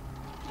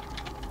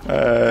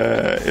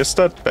 Is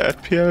that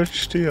bad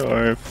PhD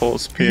or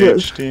false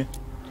PhD?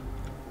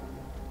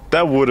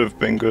 That would have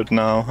been good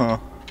now, huh?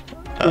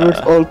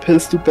 Convert all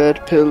pills to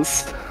bad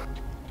pills.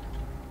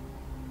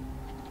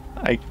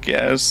 I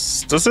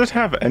guess. Does it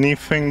have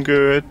anything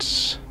good?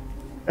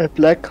 A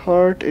black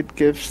heart, it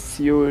gives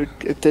you,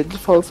 it didn't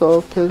fall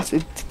sour pills,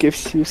 it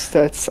gives you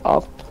stats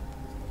up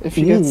if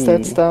you get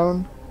stats Ooh.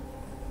 down.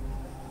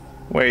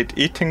 Wait,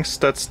 eating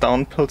stats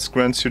down pills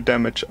grants you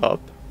damage up?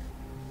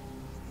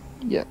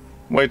 Yeah.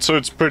 Wait, so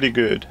it's pretty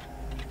good.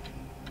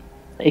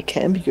 It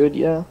can be good,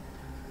 yeah.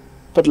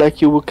 But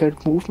like you will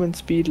get movement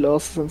speed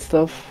losses and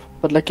stuff.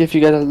 But like if you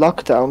get a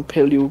lockdown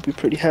pill, you will be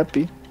pretty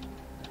happy.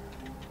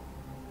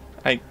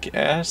 I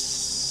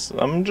guess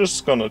I'm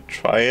just gonna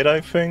try it,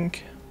 I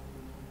think.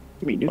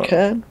 I mean, you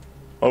can.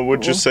 Or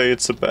would you Oh. say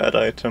it's a bad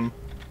item?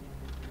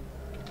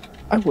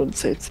 I wouldn't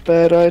say it's a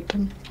bad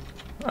item.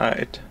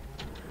 Alright.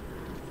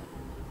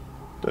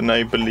 Then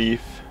I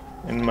believe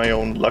in my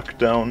own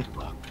lockdown.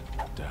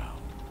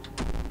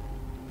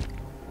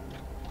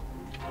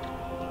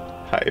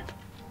 Hype.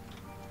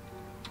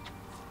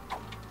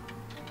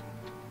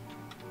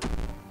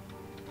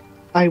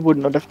 I would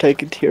not have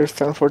taken tears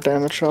down for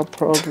damage up,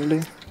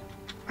 probably.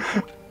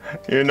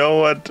 You know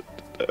what?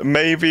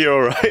 Maybe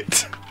you're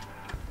right.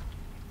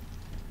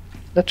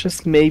 That's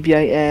just maybe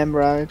I am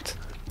right.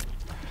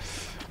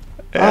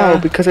 Yeah. Oh,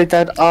 because I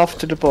died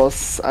after the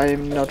boss,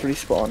 I'm not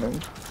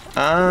respawning.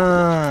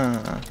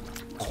 Ah.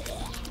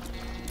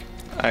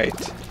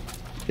 Right.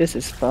 This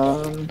is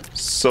fun.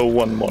 So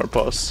one more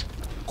boss.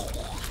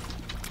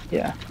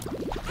 Yeah.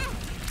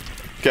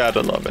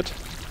 Gotta love it.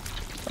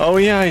 Oh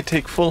yeah, I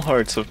take full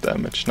hearts of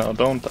damage now,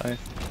 don't I?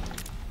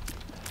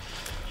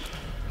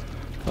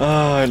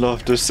 Ah, I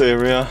love this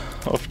area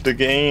of the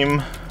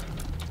game.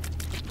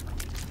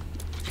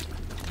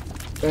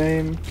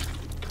 Same.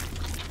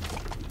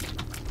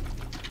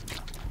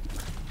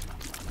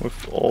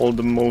 With all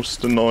the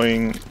most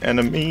annoying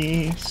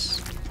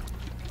enemies.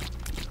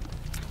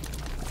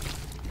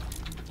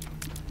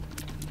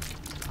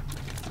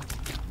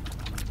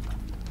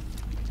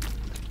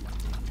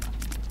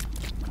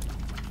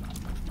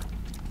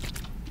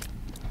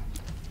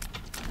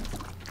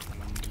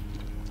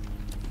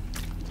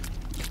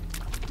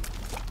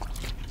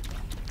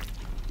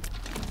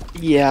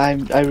 Yeah,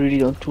 I really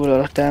don't do a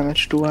lot of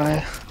damage, do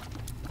I?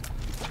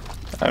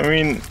 I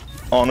mean,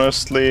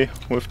 honestly,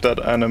 with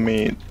that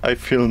enemy, I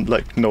feel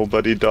like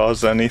nobody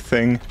does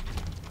anything.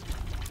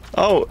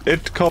 Oh,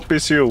 it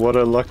copies you, what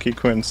a lucky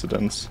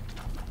coincidence.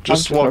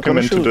 Just I'm not walk him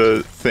gonna into shoot.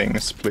 the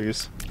things,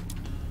 please.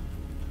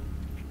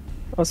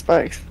 Oh,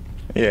 spikes.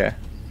 Yeah.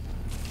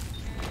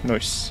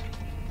 Nice.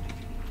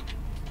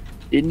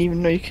 Didn't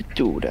even know you could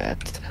do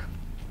that.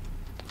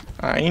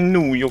 I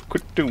knew you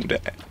could do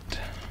that.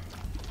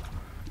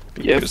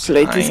 You have Because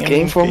played this I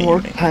game am for more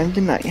gaming. time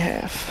than I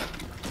have.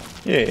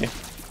 Yeah.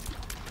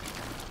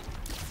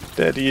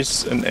 That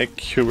is an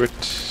accurate...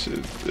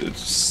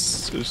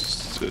 it's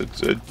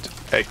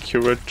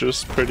accurate,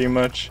 just pretty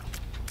much.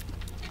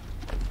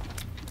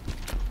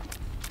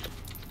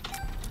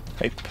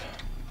 Hype.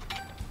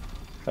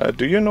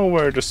 Do you know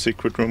where the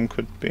secret room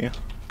could be?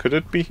 Could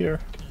it be here?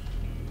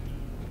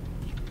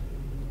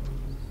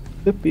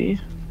 Could be.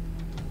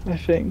 I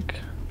think.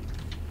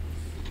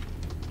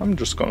 I'm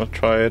just gonna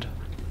try it.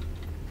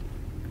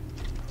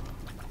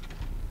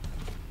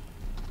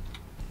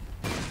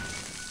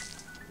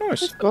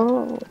 Nice. Let's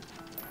go.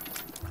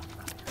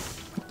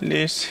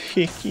 Let's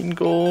heckin'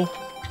 go.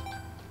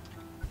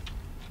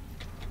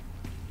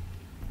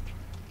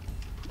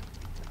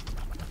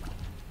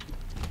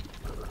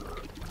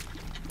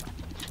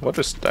 What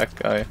is that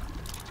guy?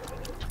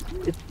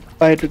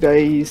 Spider guy,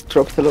 he's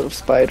dropped a lot of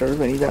spiders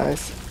when he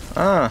dies.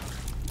 Ah.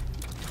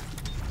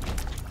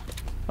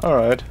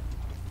 Alright.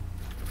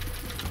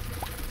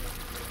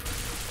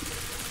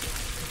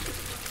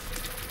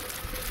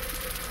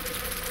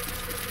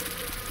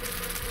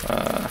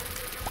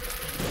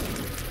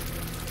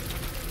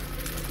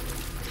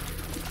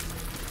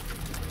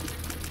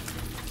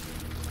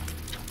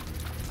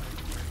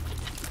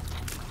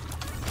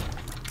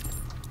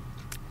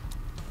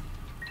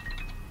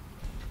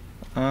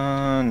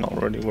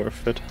 Not really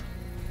worth it.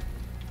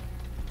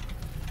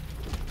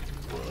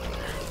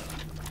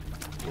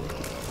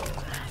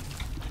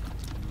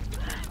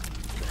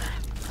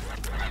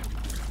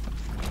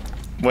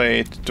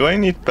 Wait, do I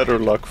need better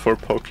luck for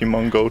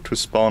Pokemon Go to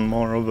spawn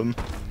more of them?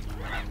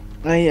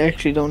 I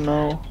actually don't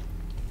know.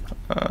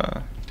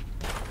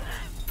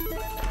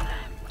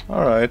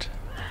 Alright.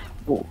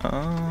 Oh.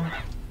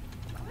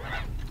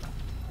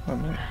 I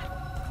mean...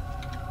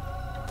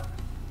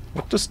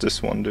 What does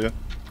this one do?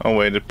 Oh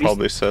wait, it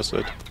probably says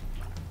it.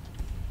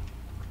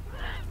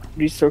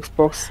 Restocks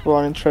box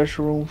spawn in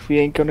treasure room. We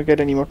ain't gonna get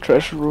any more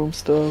treasure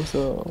rooms though,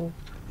 so...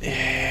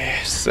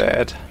 Yeah,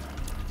 sad.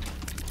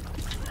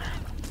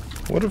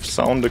 Would have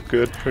sounded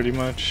good, pretty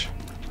much.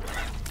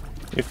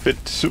 If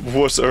it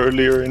was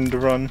earlier in the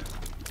run.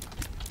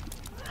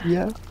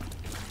 Yeah.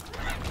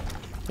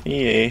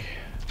 Yeah.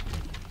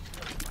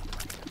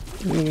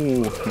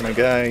 Ooh, my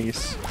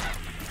guys.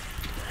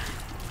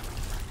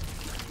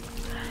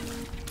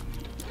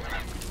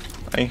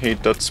 I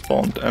hate that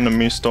spawned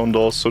enemies don't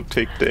also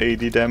take the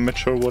 80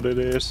 damage or what it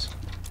is.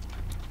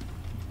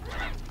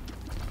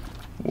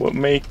 Will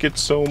make it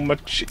so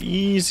much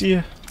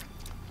easier.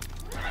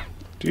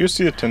 Do you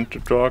see a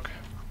tinted rock?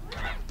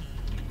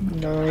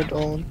 No, I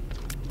don't.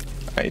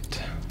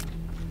 Right.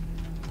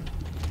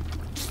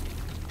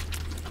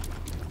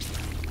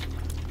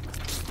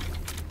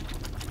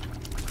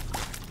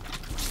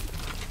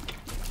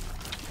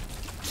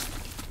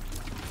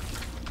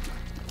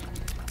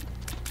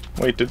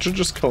 Wait, did you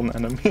just kill an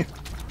enemy?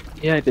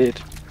 Yeah, I did.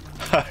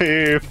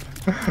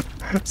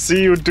 I've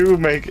see you do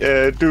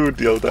do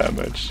deal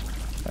damage.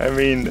 I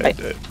mean,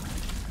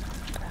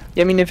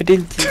 Yeah, I mean, if it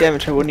didn't do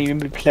damage, I wouldn't even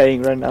be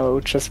playing right now. I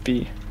would just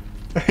be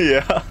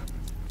yeah.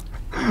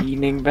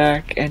 leaning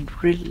back and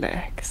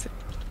relaxing.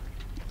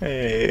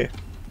 Hey,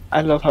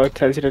 I love how it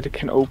tells you that it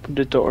can open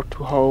the door to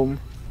home.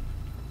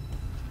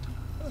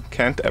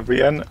 can't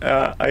every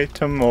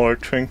item or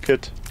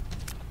trinket?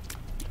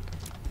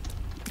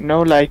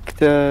 No, like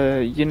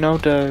the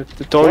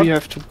door What? you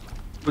have to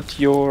put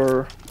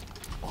your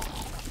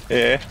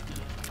Yeah.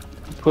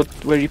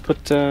 where you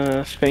put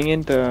the thing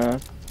in the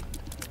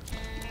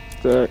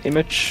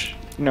image.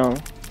 No,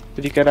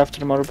 did you get after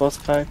the mother boss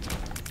fight?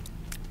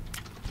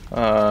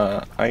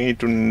 I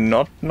do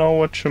not know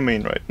what you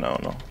mean right now.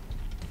 No.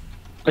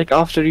 Like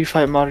after you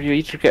fight Mario,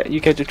 you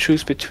get to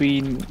choose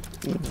between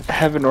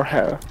heaven or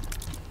hell,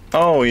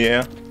 Oh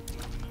yeah.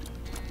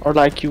 or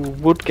like you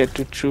would get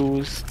to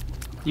choose.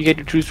 You get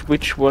to choose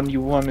which one you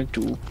want to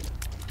do.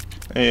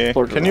 Yeah.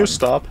 For the Can you run.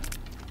 stop?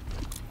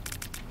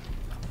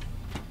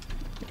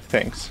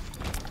 Thanks.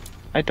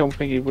 I don't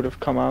think it would have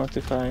come out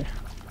if I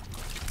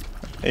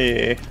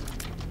Yeah.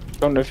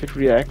 don't know if it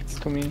reacts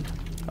to me.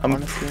 I'm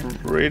Honestly.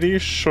 pretty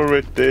sure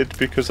it did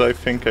because I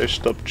think I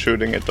stopped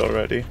shooting it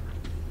already.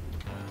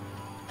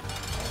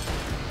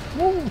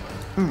 Woo.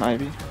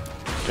 Maybe.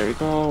 There we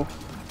go.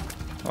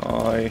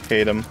 Oh, I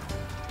hate him.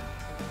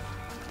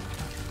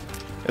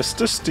 Is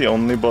this the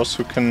only boss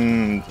who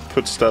can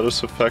put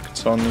status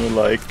effects on you,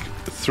 like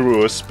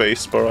through a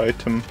spacebar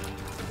item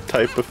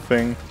type of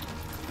thing?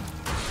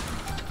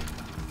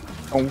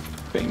 Don't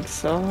think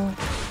so.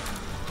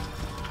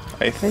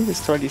 I Maybe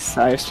destroy these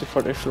scythes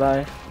before they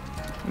fly.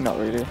 Not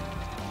really.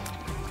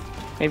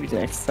 Maybe the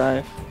next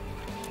scythe.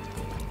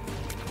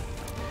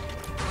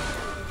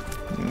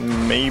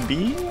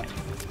 maybe?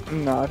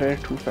 No, they're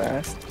too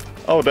fast.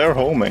 Oh, they're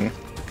homing.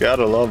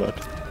 Gotta love it.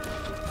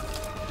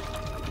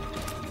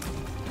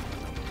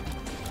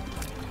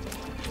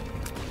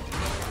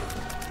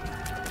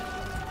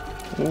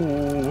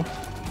 Ooh.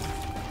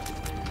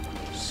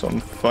 Some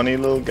funny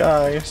little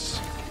guys.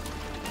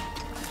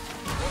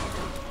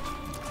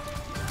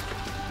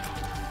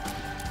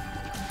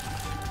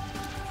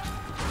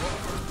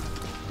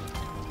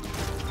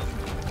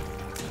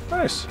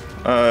 Nice.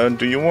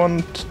 Do you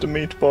want the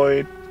meat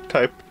boy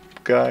type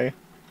guy?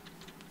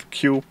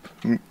 Cube.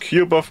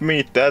 Cube of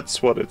meat,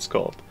 that's what it's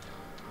called.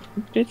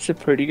 It's a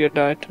pretty good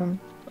item.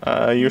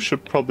 You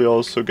should probably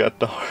also get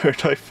the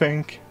heart, I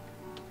think.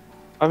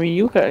 I mean,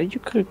 you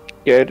could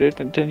get it,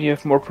 and then you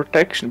have more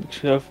protection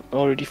because you have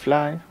already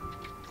fly.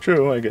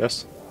 True, I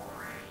guess.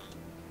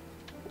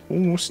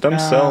 Ooh, stem Yeah.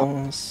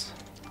 cells.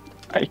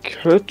 I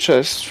could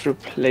just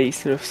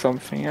replace it with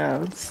something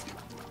else.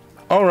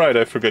 Alright,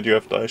 I forget you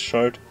have the ice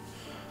shard.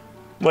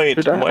 Wait,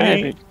 Should I have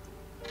wait. it?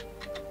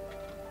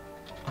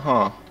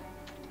 Huh. I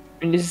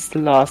mean, this is the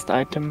last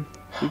item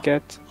you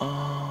get.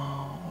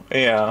 Oh,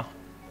 yeah.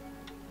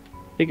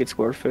 I think it's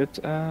worth it.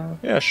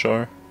 Yeah,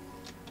 sure.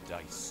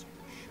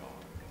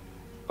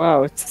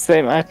 Wow, it's the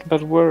same item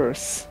but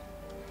worse.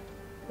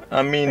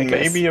 I mean, I guess.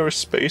 maybe your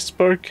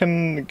spacebar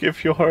can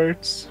give you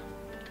hearts?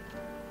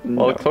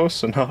 No. Well,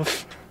 close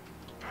enough.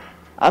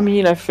 I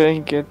mean, I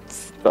think it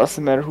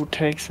doesn't matter who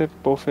takes it.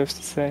 Both have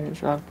the same.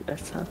 So I'll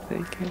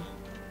take it.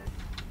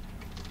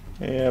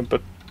 Yeah,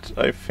 but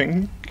I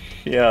think,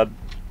 yeah,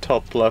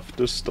 top left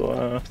is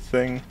the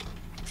thing.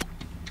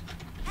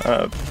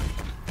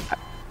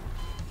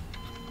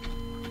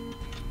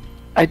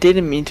 I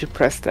didn't mean to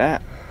press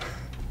that.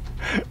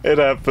 It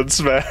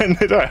happens, man.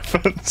 It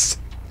happens.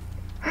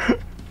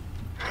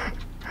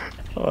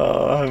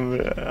 Well,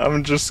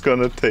 I'm just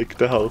gonna take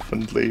the health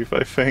and leave,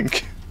 I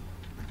think.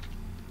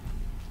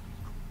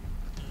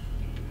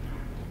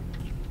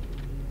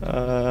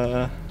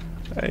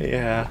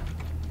 Yeah.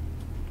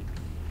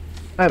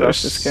 I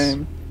love this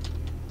game.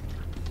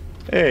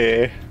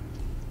 Hey.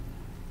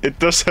 It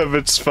does have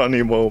its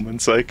funny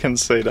moments, I can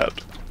say that.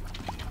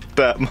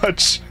 That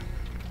much.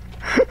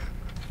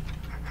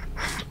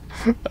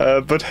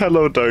 But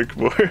hello,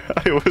 Darkmoor.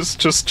 I was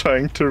just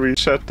trying to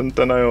reach it and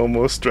then I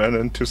almost ran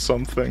into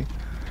something.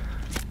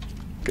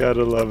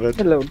 Gotta love it.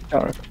 Hello,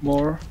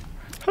 Darkmoor.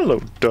 Hello,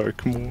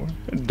 Darkmoor.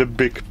 The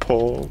big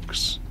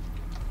pogs.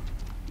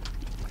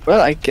 Well,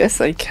 I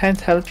guess I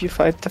can't help you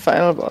fight the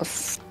final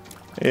boss.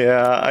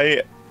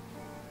 Yeah,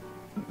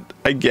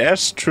 I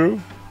guess true.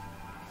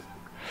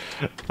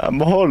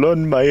 I'm all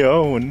on my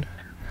own.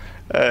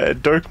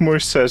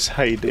 Darkmoor says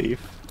hi, Dave.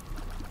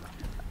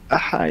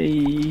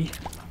 Hi.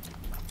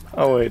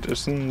 Oh wait,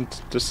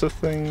 isn't this a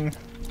thing?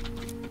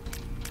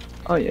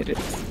 Oh yeah, it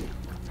is.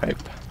 Hype.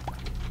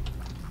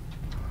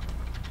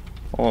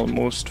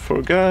 Almost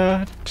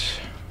forgot.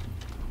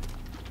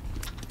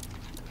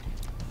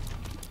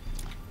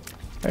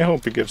 I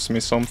hope he gives me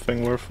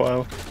something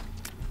worthwhile.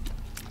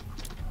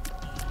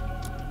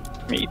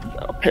 Meat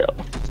uphill.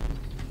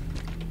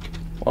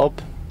 Welp.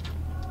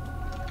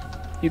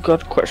 You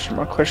got question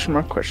mark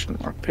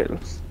pill.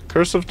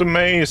 Curse of the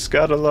Maze,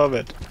 gotta love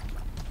it.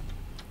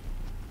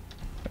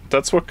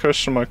 That's what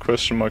question mark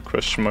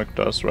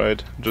does,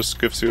 right? Just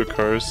gives you a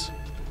curse.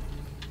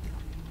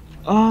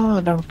 Oh,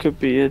 that could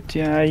be it.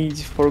 Yeah, I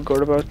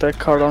forgot about that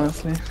card,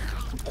 honestly.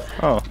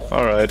 Oh,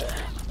 alright.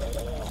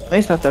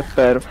 It's not that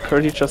bad of a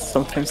card, you just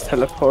sometimes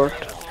teleport.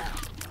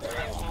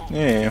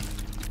 Yeah.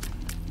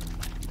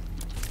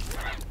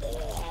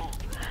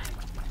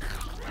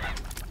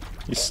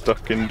 He's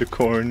stuck in the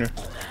corner.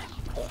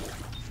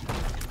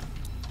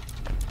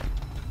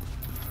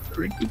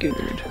 Pretty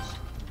good.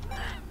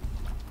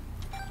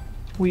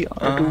 We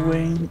are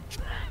doing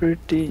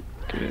pretty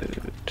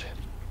good.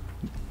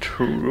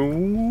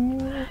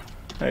 True.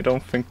 I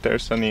don't think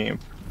there's any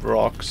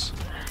rocks.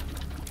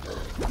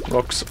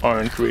 Rocks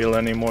aren't real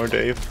anymore,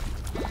 Dave.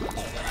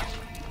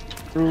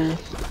 True.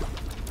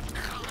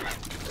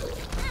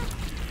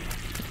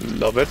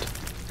 Love it.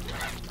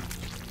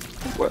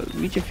 Well,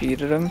 we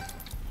defeated him.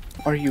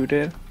 Or you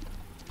did.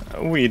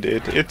 We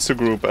did. It's a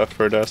group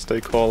effort, as they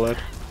call it.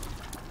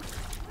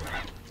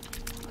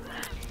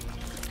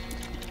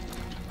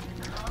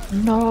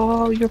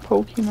 No, your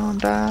Pokemon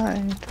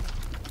died.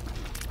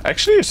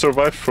 Actually, it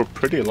survived for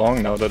pretty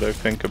long now that I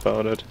think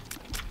about it.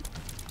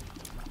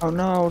 Oh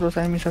no, those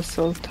enemies are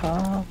so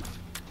tough.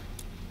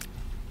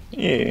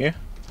 Yeah. Okay,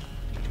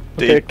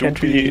 They do can't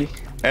be we...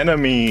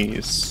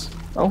 enemies.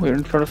 Oh, we're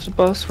in front of the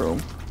boss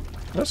room.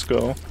 Let's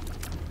go.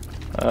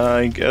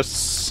 I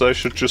guess I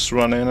should just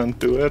run in and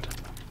do it.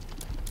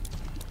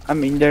 I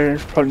mean,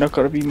 there's probably not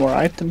gonna be more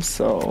items,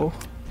 so...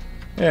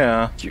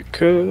 Yeah. You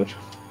could.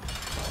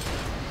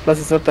 Plus,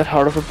 it's not that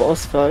hard of a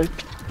boss fight.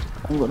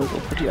 I'm gonna go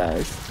for the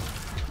eyes.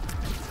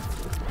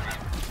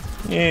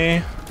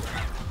 Yeah.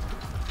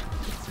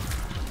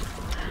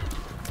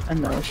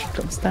 And now she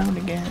comes down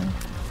again.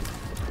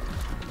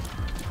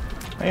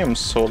 I am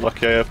so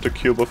lucky I have the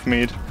cube of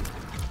meat.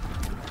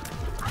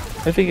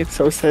 I think it's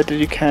so sad that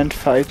you can't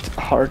fight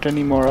hard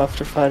anymore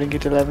after fighting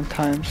it 11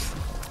 times.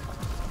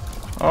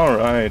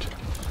 Alright.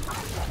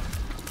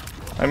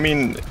 I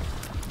mean...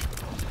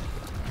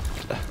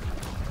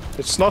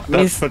 It's not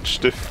that much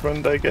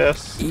different, I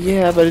guess.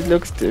 Yeah, but it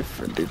looks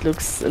different. It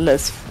looks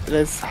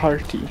less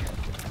hearty.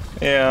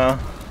 Yeah.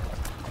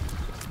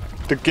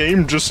 The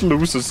game just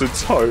loses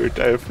its heart,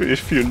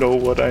 if you know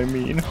what I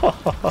mean.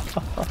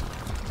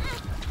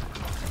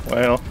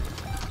 Well.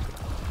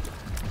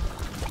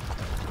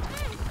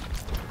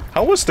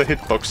 How was the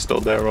hitbox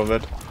still there of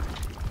it?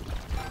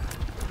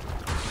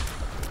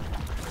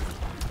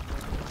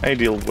 I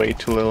deal way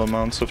too little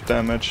amounts of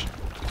damage.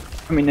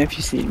 I mean, have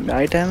you seen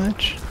my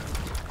damage?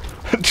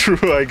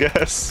 True, I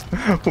guess.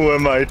 Who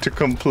am I to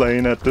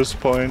complain at this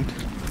point?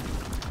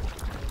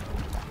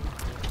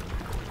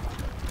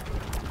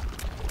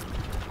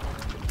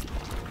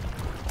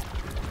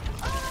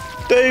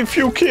 Dave,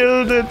 you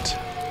killed it!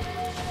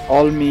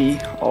 All me,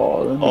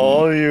 all me.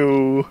 All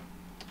you.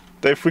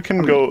 Dave, we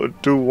can go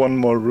do one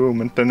more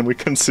room and then we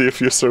can see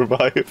if you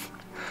survive.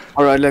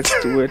 Alright, let's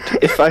do it.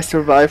 If I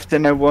survive,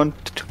 then I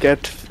want to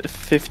get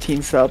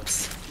 15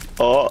 subs.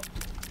 Oh,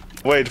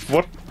 wait,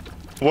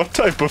 what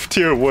type of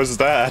tier was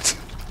that?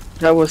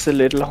 That was a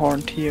little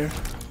horn tier.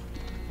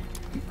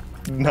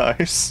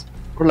 Nice.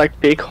 Or like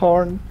big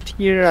horn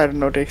tier, I don't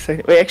know the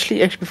exact... Wait,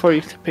 actually, before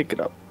you pick it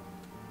up.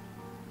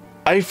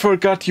 I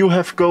forgot you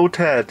have goat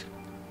head.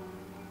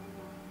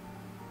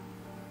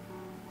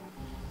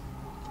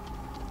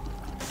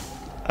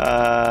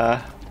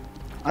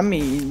 I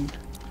mean...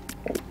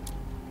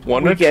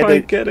 Wanna try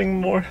getting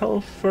more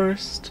health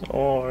first,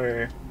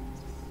 or...?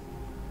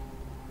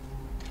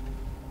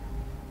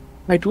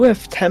 I do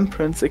have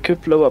Temperance, I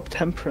could blow up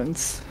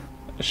Temperance.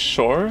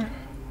 Sure.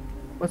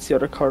 What's the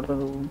other card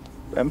on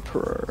the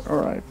Emperor?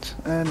 Alright,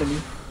 and let me...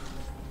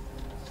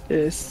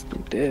 do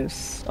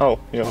this. Oh,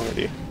 you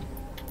already...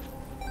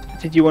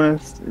 Did you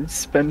want to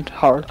spend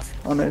hearts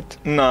on it?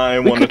 Nah, I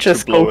we wanted could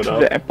just to blow go it to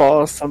up. the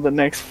boss on the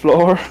next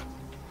floor.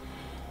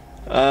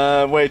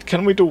 Wait,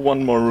 can we do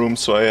one more room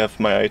so I have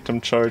my item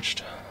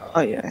charged?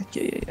 Oh yeah.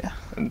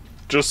 And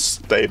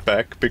just stay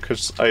back,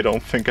 because I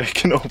don't think I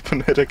can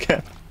open it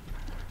again.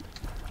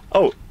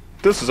 Oh,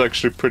 this is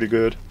actually pretty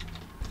good.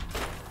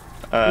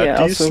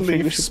 Yeah, these also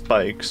leave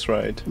spikes,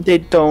 right? They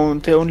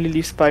don't, they only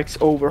leave spikes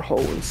over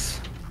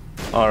holes.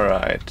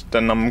 Alright,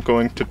 then I'm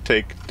going to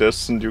take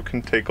this and you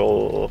can take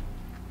all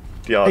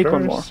the others. Take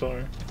one more.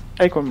 Or?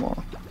 Take one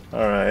more.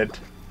 Alright.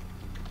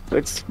 So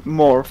it's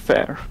more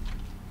fair.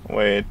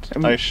 Wait,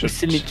 I should... We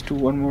still need to do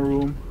one more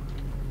room.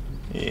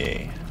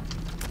 Yeah.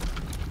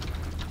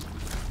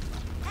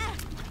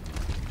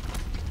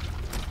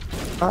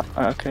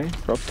 Ah, okay.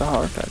 Drop the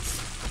heart,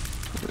 that's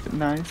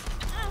nice.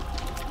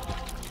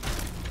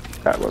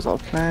 That was all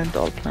planned,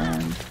 Not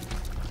planned.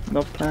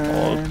 All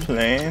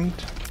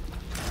planned.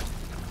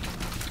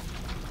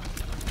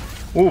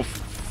 Ooh,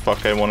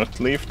 fuck, I wanted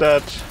to leave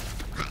that.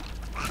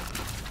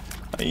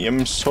 I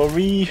am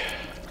sorry.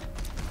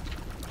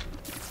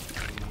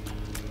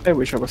 I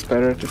wish I was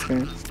better at this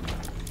game.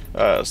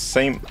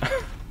 Same.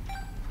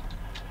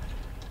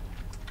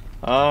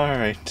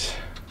 Alright.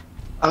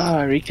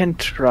 We can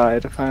try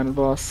the final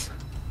boss.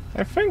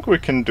 I think we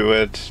can do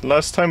it.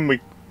 Last time we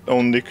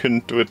only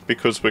couldn't do it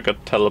because we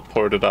got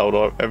teleported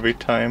out every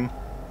time.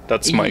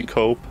 That's my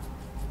cope.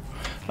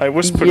 I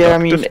was productive Yeah, I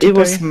mean, today. it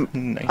was.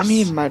 Nice. I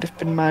mean, it might have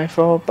been my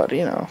fault, but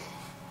you know.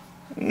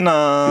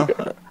 Nah.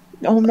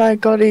 Oh my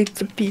god,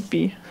 it's a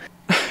pee-pee.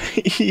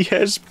 He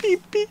has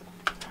pee-pee.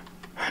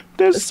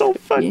 They're so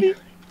funny.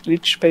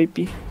 Rich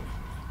baby.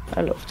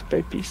 I love the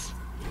babies.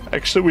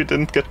 Actually, we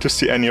didn't get to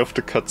see any of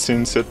the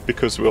cutscenes yet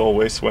because we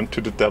always went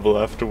to the devil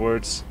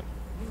afterwards.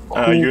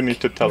 You need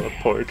to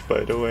teleport,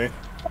 by the way.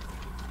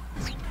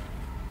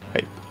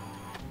 Hey.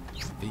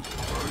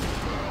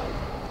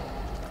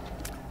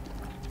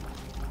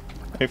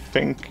 I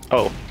think...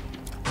 Oh.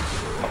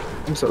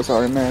 I'm so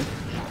sorry, man.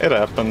 It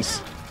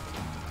happens.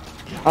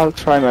 I'll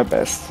try my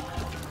best.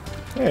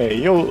 Hey,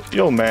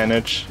 you'll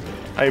manage.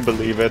 I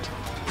believe it.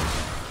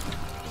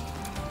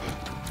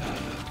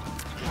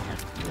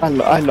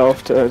 I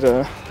love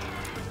the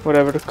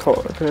whatever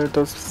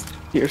those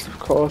gears are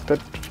called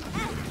that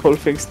pull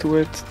things to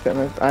it. Damn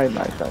it, I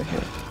might die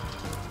here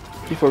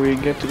before we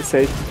get to the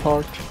Satan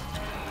part.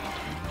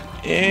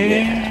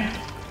 Yeah.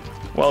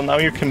 Well, now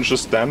you can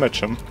just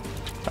damage him,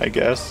 I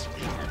guess.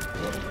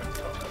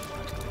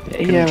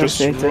 You can just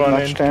Satan run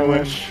much into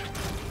damage. him.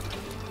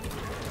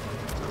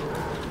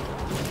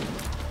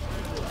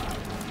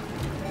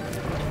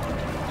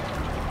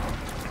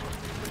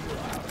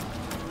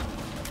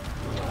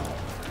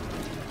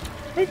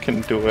 We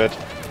can do it.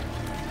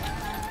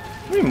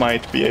 We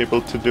might be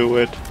able to do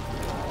it.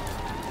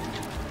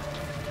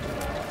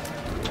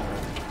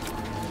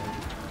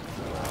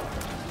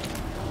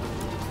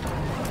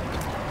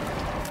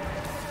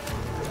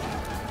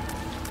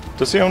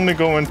 Does he only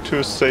go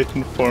into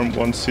Satan form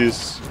once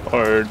he's...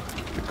 or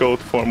the goat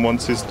form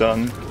once he's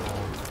done?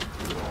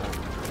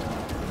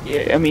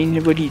 Yeah, I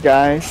mean, when he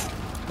dies,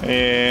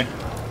 Eh,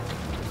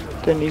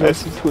 then he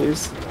goes into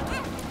his...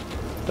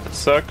 that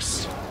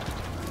sucks.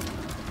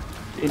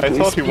 into I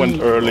thought he his went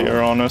speed.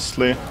 earlier,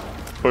 honestly.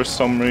 For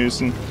some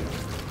reason.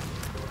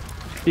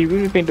 Do you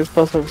really think this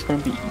boss fight was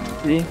gonna be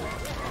easy?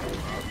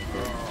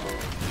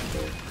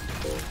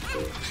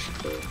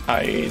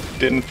 I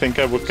didn't think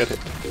I would get it.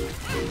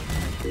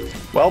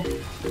 Well...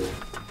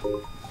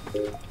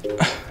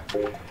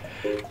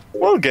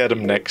 we'll get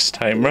him next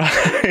time,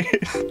 right?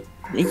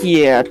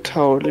 Yeah,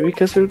 totally,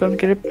 because we're gonna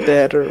get a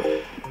better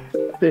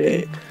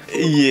thing.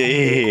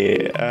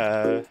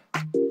 Yeah,